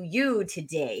true to you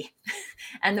today.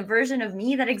 And the version of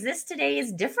me that exists today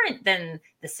is different than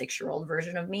the 6-year-old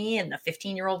version of me and the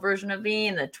 15-year-old version of me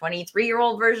and the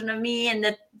 23-year-old version of me and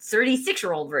the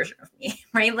 36-year-old version of me,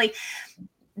 right? Like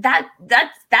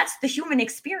that's the human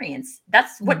experience.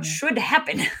 That's what should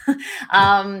happen.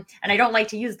 And I don't like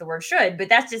to use the word should, but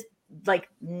that's just like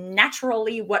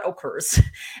naturally what occurs.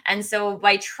 And so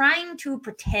by trying to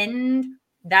pretend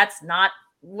that's not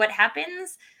what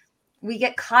happens, we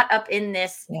get caught up in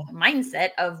this mindset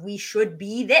of we should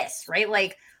be this, right?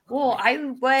 Like, well, I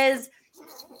was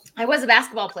a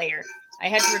basketball player. I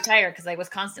had to retire because I was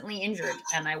constantly injured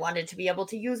and I wanted to be able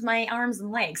to use my arms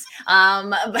and legs.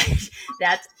 But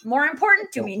that's more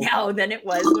important to me now than it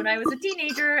was when I was a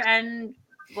teenager and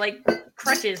like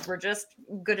crutches were just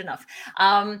good enough.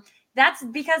 That's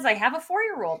because I have a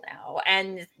 4-year-old now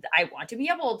and I want to be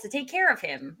able to take care of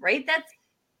him, right? That's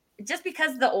just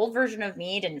because the old version of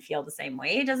me didn't feel the same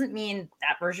way. It doesn't mean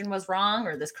that version was wrong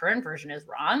or this current version is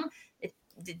wrong. It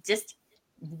just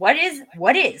what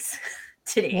is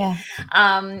today. Yeah.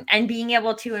 And being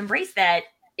able to embrace that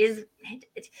is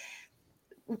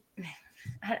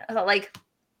like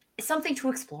something to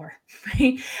explore,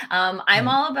 right? I'm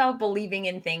all about believing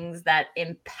in things that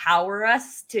empower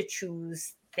us to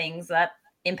choose things that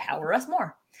empower us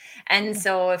more. And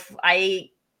so if I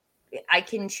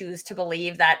can choose to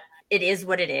believe that it is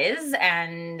what it is,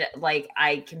 and like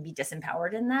I can be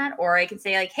disempowered in that, or I can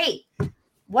say like, hey,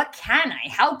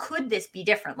 how could this be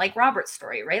different? Like Robert's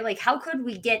story, right? Like how could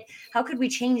we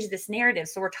change this narrative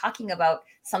so we're talking about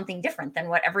something different than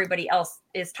what everybody else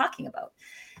is talking about?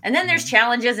 And then there's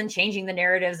challenges in changing the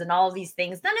narratives and all of these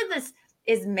things. None of this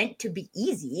is meant to be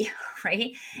easy,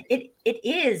 right? It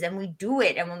is, and we do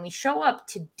it. And when we show up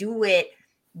to do it,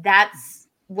 that's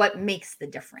what makes the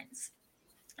difference.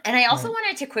 And I also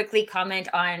wanted to quickly comment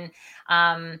on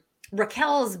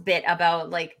Raquel's bit about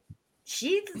like,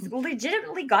 she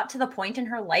legitimately got to the point in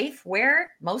her life where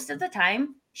most of the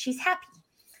time she's happy.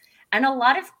 And a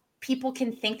lot of people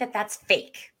can think that that's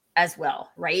fake as well,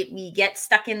 right? We get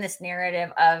stuck in this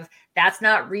narrative of that's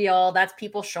not real. That's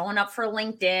people showing up for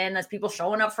LinkedIn. That's people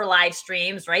showing up for live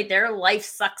streams, right? Their life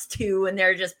sucks too. And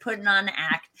they're just putting on an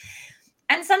act.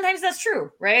 And sometimes that's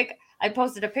true, right? I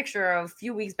posted a picture of a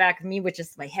few weeks back of me with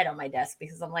just my head on my desk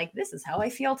because I'm like, this is how I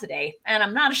feel today. And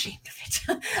I'm not ashamed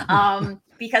of it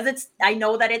because I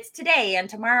know that it's today and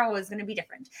tomorrow is going to be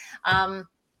different.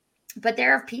 But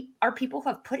there are people who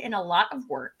have put in a lot of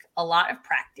work, a lot of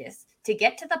practice to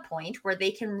get to the point where they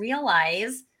can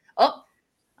realize, oh,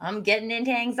 I'm getting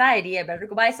into anxiety. I better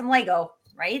go buy some Lego.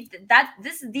 Right?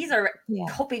 These are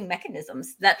coping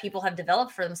mechanisms that people have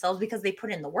developed for themselves because they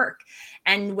put in the work.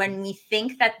 And when we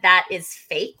think that is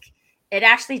fake, it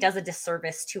actually does a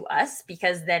disservice to us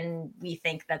because then we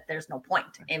think that there's no point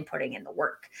in putting in the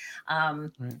work.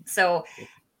 So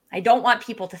I don't want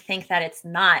people to think that it's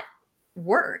not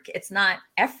work. It's not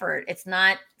effort. It's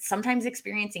not sometimes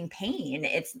experiencing pain.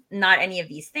 It's not any of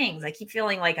these things. I keep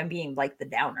feeling like I'm being like the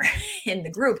downer in the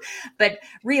group, but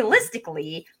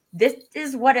realistically, this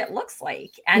is what it looks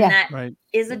like. And that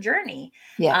is a journey.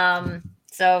 Yeah.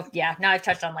 So yeah, now I've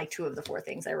touched on like 2 of the 4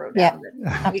 things I wrote down.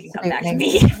 But we can come back to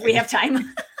me if we have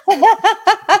time.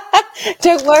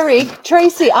 Don't worry,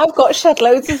 Tracy, I've got shed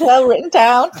loads as well written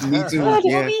down. Me too. We'll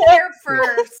be here for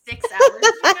 6 hours,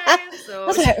 you guys. So.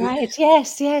 Wasn't it right?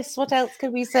 Yes. What else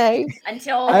could we say?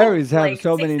 Until I always have like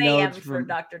so 6 many a.m. notes for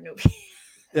Dr. Nupi.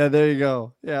 Yeah, there you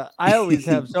go. Yeah, I always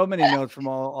have so many notes from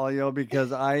all y'all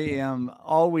because I am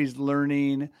always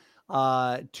learning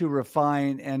to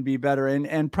refine and be better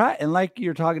and like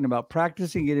you're talking about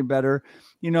practicing getting better.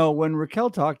 You know, when Raquel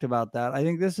talked about that, I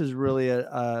think this is really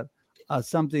a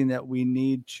something that we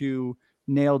need to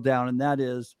nail down, and that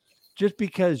is just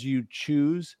because you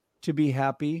choose to be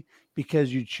happy,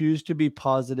 because you choose to be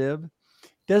positive,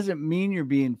 doesn't mean you're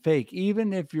being fake,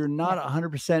 even if you're not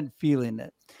 100% feeling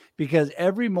it. Because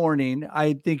every morning,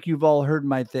 I think you've all heard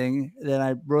my thing, that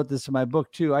I wrote this in my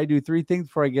book too. I do 3 things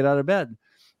before I get out of bed.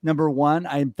 Number 1,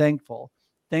 I'm thankful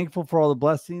for all the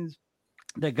blessings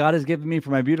that God has given me,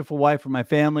 for my beautiful wife, for my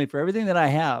family, for everything that I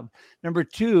have. Number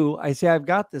 2, I say, I've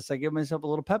got this. I give myself a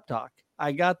little pep talk.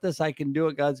 I got this. I can do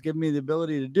it. God's given me the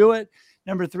ability to do it.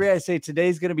 Number 3, I say,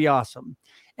 today's going to be awesome.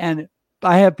 And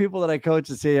I have people that I coach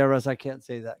that say, yeah, Russ, I can't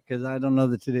say that because I don't know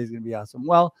that today's going to be awesome.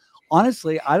 Well,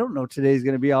 honestly, I don't know today's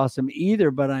going to be awesome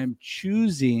either, but I'm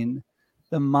choosing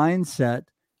the mindset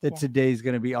that today's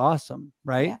going to be awesome,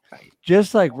 right? Yeah.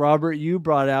 Just like Robert, you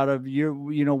brought out of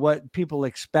what people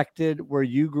expected where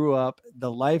you grew up, the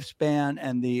lifespan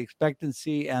and the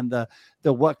expectancy and the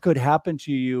what could happen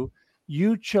to you.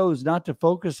 You chose not to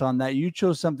focus on that. You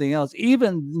chose something else,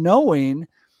 even knowing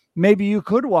maybe you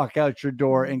could walk out your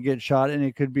door and get shot and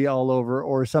it could be all over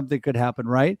or something could happen,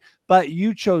 right? But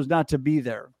you chose not to be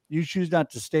there. You choose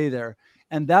not to stay there.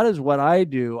 And that is what I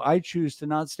do. I choose to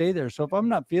not stay there. So if I'm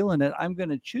not feeling it, I'm going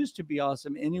to choose to be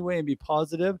awesome anyway and be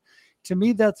positive. To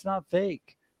me, that's not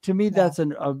fake. To me, that's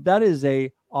that is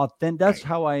a authentic. That's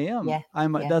how I am.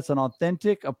 That's an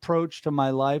authentic approach to my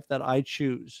life that I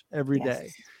choose every day.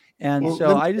 And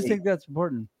so I just think that's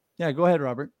important. Yeah, go ahead,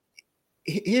 Robert.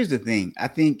 Here's the thing. I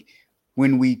think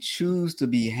when we choose to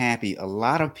be happy, a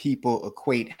lot of people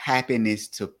equate happiness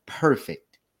to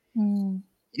perfect.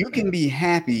 You can be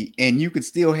happy and you could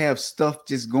still have stuff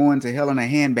just going to hell in a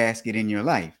handbasket in your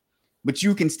life, but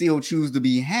you can still choose to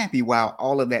be happy while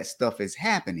all of that stuff is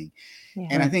happening.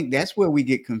 And I think that's where we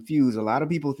get confused. A lot of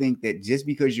people think that just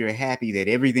because you're happy that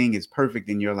everything is perfect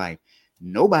in your life.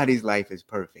 Nobody's life is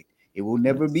perfect. It will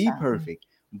never be perfect,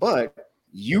 but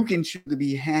you can choose to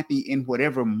be happy in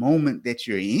whatever moment that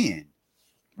you're in.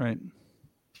 Right.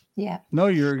 Yeah. No,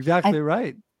 you're exactly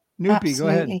right. Noopy, go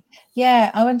ahead.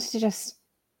 Yeah, I wanted to just,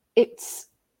 it's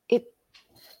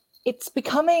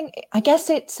becoming, I guess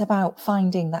it's about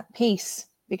finding that peace,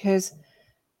 because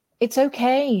it's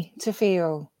okay to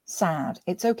feel sad.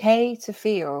 It's okay to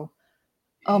feel,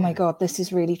 oh my God, this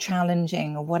is really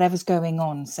challenging, or whatever's going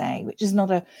on, say, which is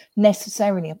not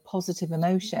necessarily a positive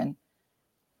emotion.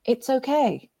 It's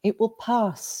okay. It will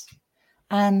pass.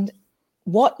 And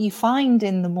what you find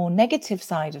in the more negative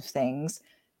side of things,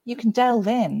 you can delve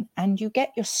in and you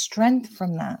get your strength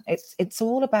from that. It's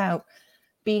all about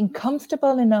being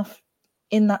comfortable enough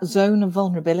in that zone of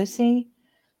vulnerability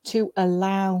to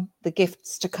allow the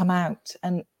gifts to come out.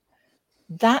 And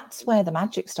that's where the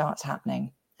magic starts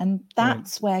happening. And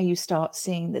that's where you start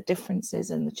seeing the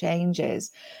differences and the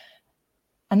changes.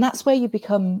 And that's where you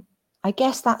become, I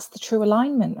guess that's the true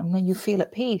alignment, and when you feel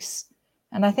at peace.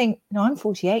 And I think, I'm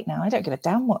 48 now. I don't give a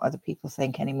damn what other people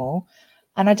think anymore.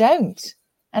 And I don't.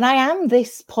 And I am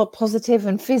this positive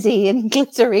and fizzy and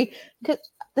glittery because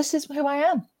this is who I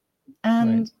am.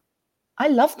 And I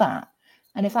love that.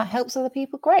 And if that helps other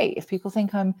people, great. If people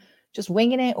think I'm just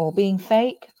winging it or being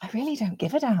fake, I really don't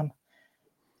give a damn.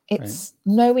 It's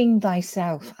knowing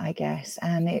thyself, I guess.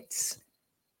 And it's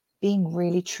being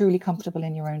really, truly comfortable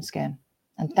in your own skin.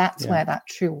 And that's where that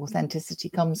true authenticity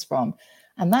comes from.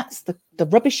 And that's the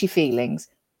rubbishy feelings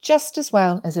just as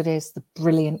well as it is the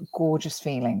brilliant, gorgeous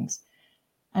feelings.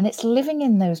 And it's living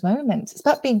in those moments. It's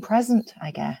about being present,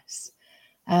 I guess.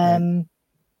 And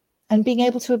being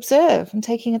able to observe and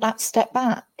taking that step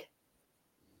back.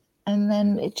 And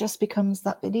then it just becomes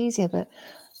that bit easier. But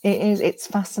it's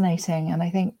fascinating. And I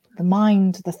think the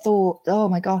mind, the thought, oh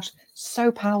my gosh,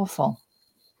 so powerful.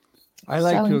 I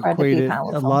like to equate it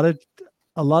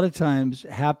a lot of times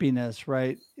happiness,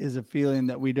 right, is a feeling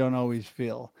that we don't always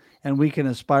feel. And we can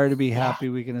aspire to be happy.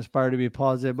 We can aspire to be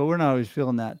positive, but we're not always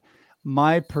feeling that.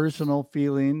 My personal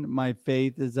feeling, my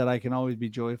faith is that I can always be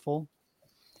joyful.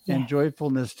 And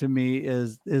joyfulness to me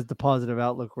is the positive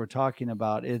outlook we're talking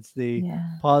about. It's the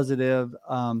positive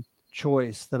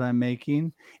choice that I'm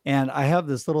making. And I have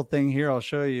this little thing here. I'll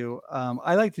show you.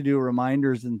 I like to do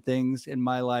reminders and things in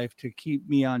my life to keep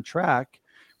me on track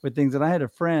with things. And I had a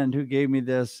friend who gave me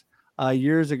this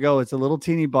years ago. It's a little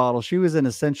teeny bottle. She was in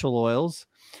essential oils.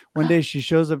 One day she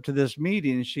shows up to this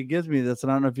meeting and she gives me this.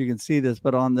 And I don't know if you can see this,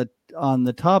 but on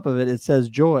the top of it, it says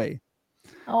joy.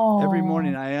 Every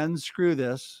morning I unscrew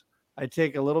this, I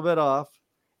take a little bit off,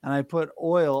 and I put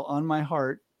oil on my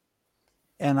heart,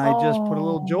 and I just put a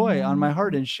little joy on my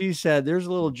heart. And she said, there's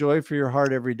a little joy for your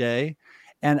heart every day.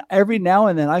 And every now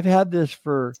and then, I've had this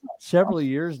for several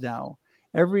years now.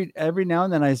 Every now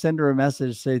and then I send her a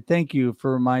message, say, thank you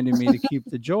for reminding me to keep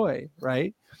the joy.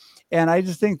 Right. And I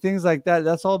just think things like that,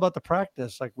 that's all about the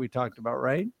practice. Like we talked about,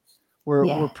 right?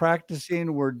 We're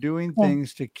practicing, we're doing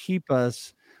things to keep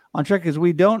us on track, because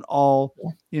we don't all,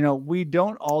 we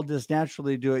don't all just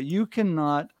naturally do it. You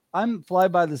cannot. I'm fly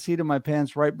by the seat of my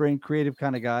pants, right brain, creative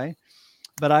kind of guy,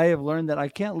 but I have learned that I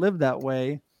can't live that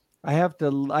way. I have to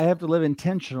live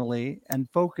intentionally and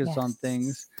focus on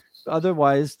things.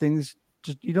 Otherwise, things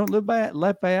just, you don't live by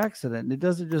life by accident. It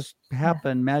doesn't just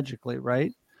happen magically,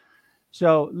 right?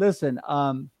 So listen,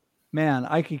 man,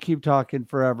 I could keep talking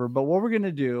forever, but what we're going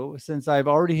to do, since I've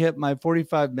already hit my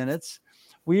 45 minutes,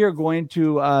 we are going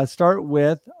to start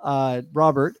with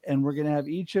Robert, and we're going to have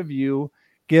each of you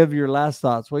give your last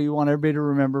thoughts, what you want everybody to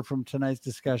remember from tonight's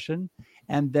discussion,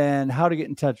 and then how to get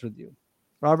in touch with you.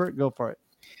 Robert, go for it.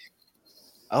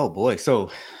 Oh boy.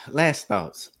 So last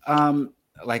thoughts.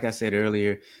 Like I said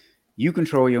earlier, you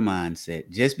control your mindset.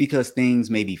 Just because things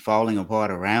may be falling apart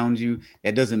around you,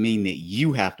 that doesn't mean that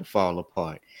you have to fall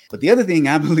apart. But the other thing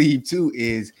I believe too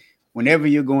is whenever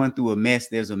you're going through a mess,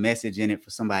 there's a message in it for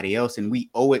somebody else. And we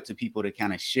owe it to people to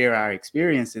kind of share our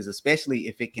experiences, especially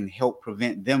if it can help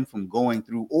prevent them from going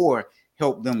through or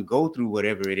help them go through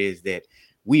whatever it is that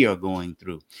we are going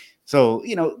through. So,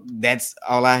 that's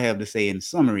all I have to say in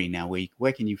summary. Now,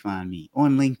 where can you find me?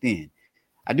 On LinkedIn.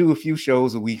 I do a few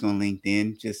shows a week on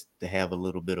LinkedIn just to have a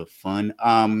little bit of fun.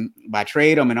 By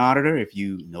trade, I'm an auditor. If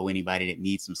you know anybody that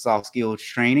needs some soft skills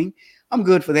training, I'm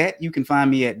good for that. You can find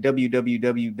me at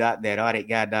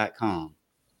www.thatauditguy.com.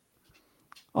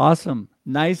 Awesome.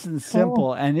 Nice and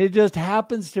simple. And it just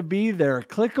happens to be there.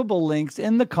 Clickable links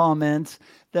in the comments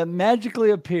that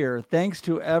magically appear. Thanks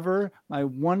to Ever, my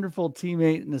wonderful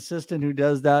teammate and assistant who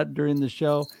does that during the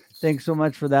show. Thanks so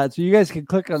much for that. So you guys can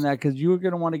click on that because you're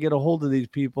going to want to get a hold of these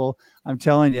people. I'm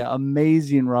telling you,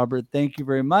 amazing, Robert. Thank you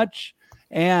very much.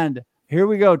 And here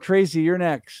we go. Tracy, you're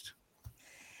next.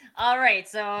 All right.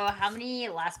 So how many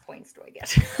last points do I get?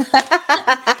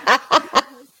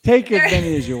 Take as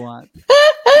many as you want.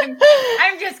 I'm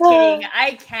just kidding.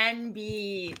 I can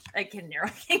narrow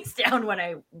things down when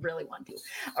I really want to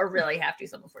or really have to.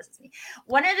 Someone forces me.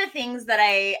 One of the things that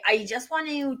I just want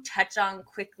to touch on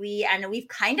quickly, and we've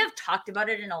kind of talked about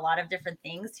it in a lot of different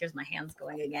things. Here's my hands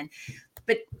going again.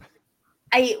 But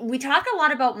we talk a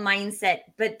lot about mindset,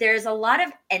 but there's a lot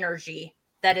of energy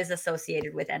that is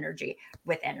associated with mindset.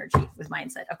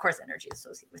 Of course, energy is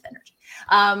associated with energy.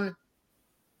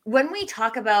 When we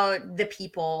talk about the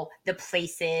people, the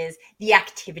places, the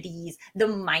activities, the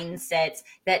mindsets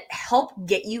that help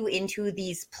get you into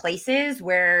these places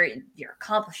where you're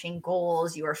accomplishing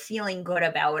goals, you are feeling good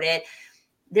about it,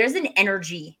 there's an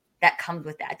energy that comes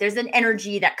with that. There's an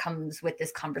energy that comes with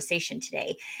this conversation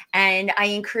today. And I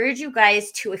encourage you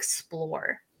guys to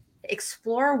explore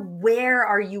where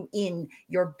are you in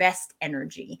your best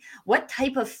energy? What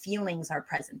type of feelings are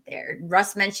present there?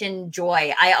 Russ mentioned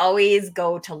joy. I always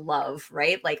go to love,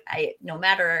 right? Like no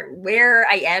matter where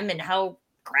I am and how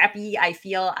crappy I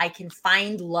feel, I can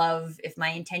find love if my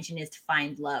intention is to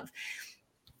find love.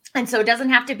 And so it doesn't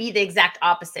have to be the exact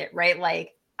opposite, right?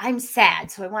 Like I'm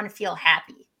sad, so I want to feel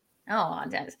happy. Oh,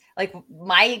 that's like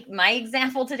my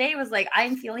example today was like,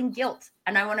 I'm feeling guilt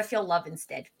and I want to feel love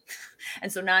instead.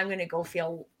 And so now I'm going to go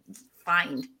feel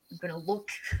find. I'm going to look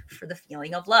for the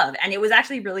feeling of love. And it was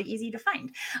actually really easy to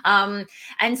find.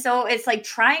 And so it's like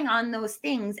trying on those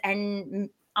things and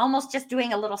almost just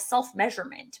doing a little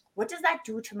self-measurement. What does that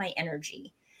do to my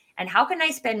energy? And how can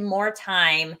I spend more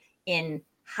time in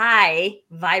high,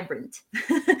 vibrant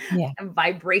and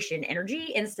vibration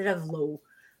energy instead of low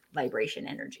vibration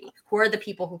energy? Who are the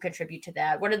people who contribute to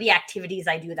that? What are the activities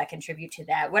I do that contribute to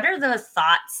that? What are the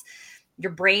thoughts?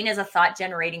 Your brain is a thought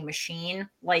generating machine.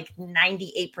 Like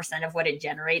 98% of what it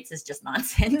generates is just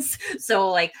nonsense. So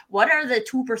like, what are the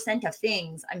 2% of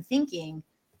things I'm thinking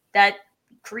that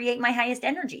create my highest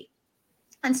energy?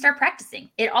 And start practicing.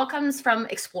 It all comes from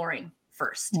exploring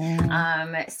first.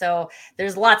 So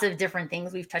there's lots of different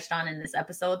things we've touched on in this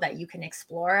episode that you can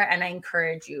explore. And I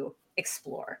encourage you,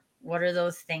 explore. What are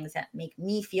those things that make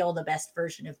me feel the best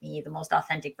version of me, the most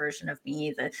authentic version of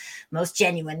me, the most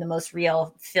genuine, the most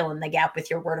real? Fill in the gap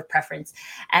with your word of preference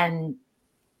and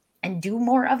do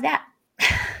more of that.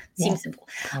 Seems simple.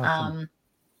 Awesome.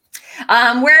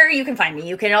 Where you can find me.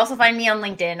 You can also find me on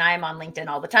LinkedIn. I'm on LinkedIn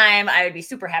all the time. I would be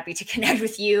super happy to connect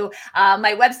with you.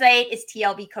 My website is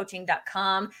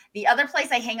tlbcoaching.com. The other place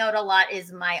I hang out a lot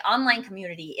is my online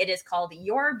community. It is called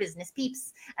Your Business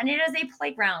Peeps, and it is a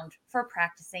playground for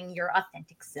practicing your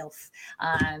authentic self.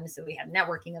 So we have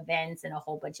networking events and a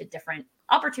whole bunch of different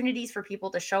opportunities for people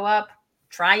to show up,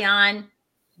 try on,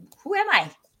 who am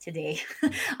I today?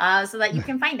 So that you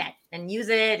can find that and use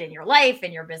it in your life,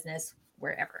 in your business,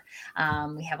 wherever.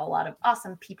 We have a lot of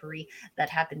awesome peepery that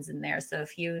happens in there. So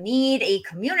if you need a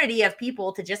community of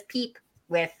people to just peep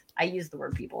with, I use the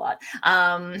word people a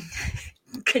lot.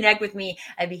 Connect with me.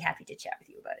 I'd be happy to chat with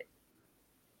you about it.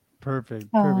 Perfect.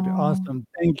 Aw. Awesome.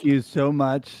 Thank you so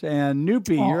much. And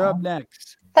Noopy, you're up Aw.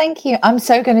 next. Thank you. I'm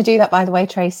so going to do that, by the way,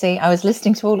 Tracy. I was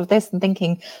listening to all of this and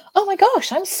thinking, oh my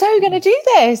gosh, I'm so going to do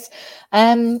this.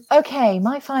 Okay,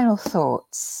 my final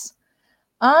thoughts.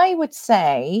 I would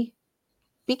say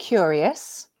be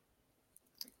curious.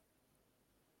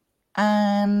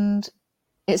 And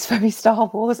it's very Star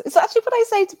Wars. It's actually what I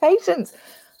say to patients.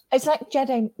 It's like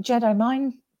Jedi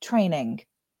mind training.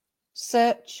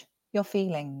 Search your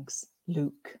feelings,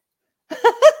 Luke.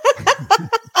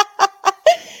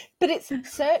 But it's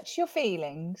search your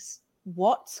feelings.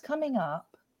 What's coming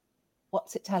up?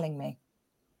 What's it telling me?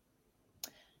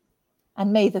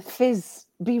 And may the fizz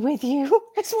be with you.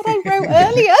 That's what I wrote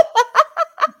earlier.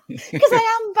 Because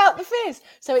I am about the fizz.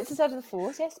 So it's instead of the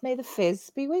force, yes, may the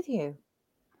fizz be with you.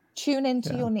 Tune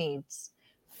into your needs.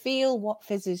 Feel what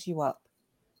fizzes you up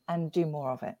and do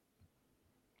more of it.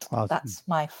 Awesome. That's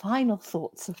my final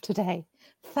thoughts of today.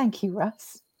 Thank you,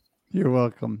 Russ. You're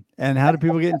welcome. And how do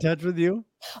people get in touch with you?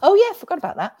 Oh, yeah, forgot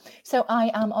about that. So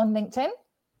I am on LinkedIn,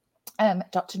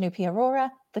 Dr. Noopy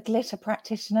Aurora, the glitter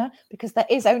practitioner, because there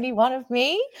is only one of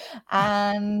me.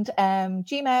 And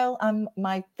Gmail,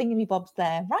 my thingamybob's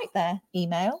there, right there,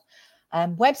 email.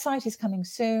 Website is coming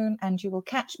soon, and you will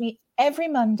catch me every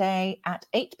Monday at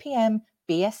 8 p.m.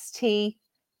 BST,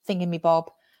 thingamabob,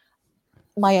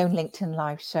 my own LinkedIn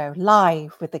live show,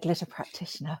 live with the glitter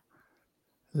practitioner.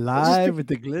 Live with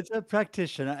the glitter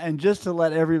practitioner. And just to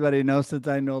let everybody know, since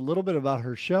I know a little bit about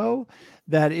her show,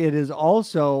 that it is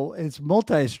also, it's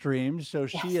multi-streamed. So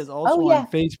she is also on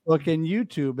Facebook and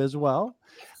YouTube as well.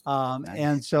 Nice.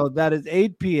 And so that is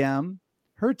 8 p.m.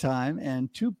 her time and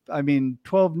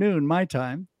 12 noon my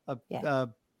time,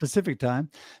 Pacific time.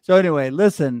 So anyway,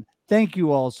 listen, thank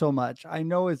you all so much. I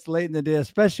know it's late in the day,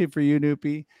 especially for you,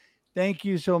 Noopy. Thank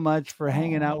you so much for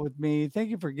hanging out with me. Thank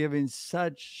you for giving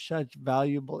such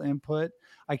valuable input.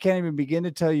 I can't even begin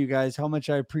to tell you guys how much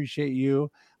I appreciate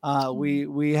you.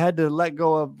 We had to let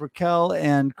go of Raquel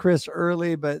and Chris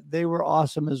early, but they were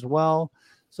awesome as well.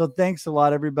 So thanks a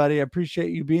lot, everybody. I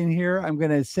appreciate you being here. I'm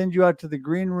going to send you out to the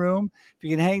green room. If you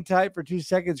can hang tight for 2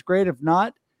 seconds, great. If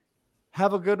not,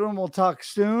 have a good one. We'll talk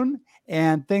soon.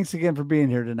 And thanks again for being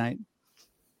here tonight.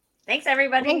 Thanks,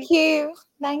 everybody. Thank you.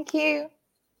 Thank you.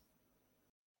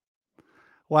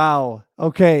 Wow.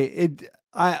 Okay.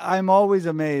 I'm always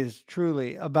amazed,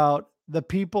 truly, about the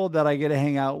people that I get to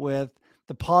hang out with,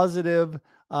 the positive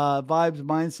vibes,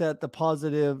 mindset, the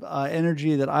positive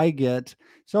energy that I get.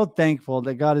 So thankful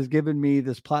that God has given me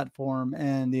this platform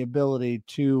and the ability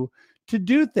to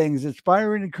do things,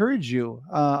 inspire and encourage you.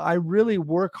 I really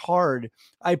work hard.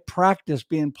 I practice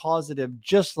being positive,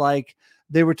 just like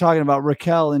they were talking about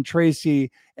Raquel and Tracy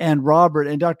and Robert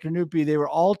and Dr. Noopy. They were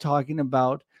all talking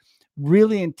about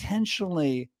really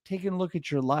intentionally taking a look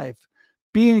at your life,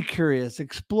 being curious,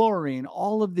 exploring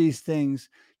all of these things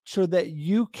so that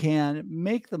you can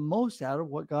make the most out of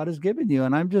what God has given you.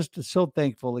 And I'm just so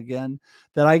thankful again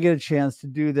that I get a chance to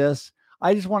do this.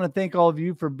 I just want to thank all of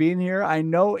you for being here. I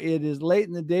know it is late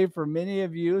in the day for many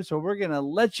of you, so we're going to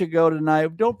let you go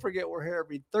tonight. Don't forget, we're here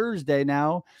every Thursday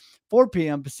now, 4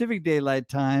 p.m. Pacific Daylight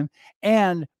Time.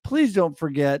 And please don't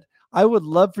forget, I would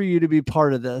love for you to be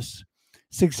part of this.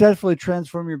 Successfully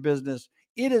transform your business.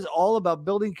 It is all about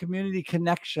building community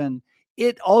connection.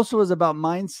 It also is about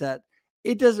mindset.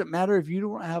 It doesn't matter if you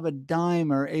don't have a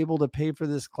dime or able to pay for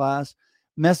this class,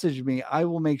 message me. I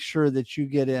will make sure that you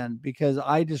get in because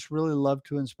I just really love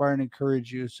to inspire and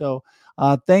encourage you. So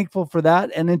thankful for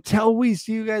that. And until we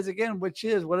see you guys again, which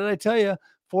is, what did I tell you?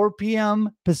 4 p.m.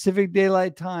 Pacific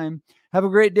Daylight Time. Have a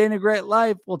great day and a great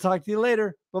life. We'll talk to you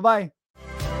later. Bye-bye.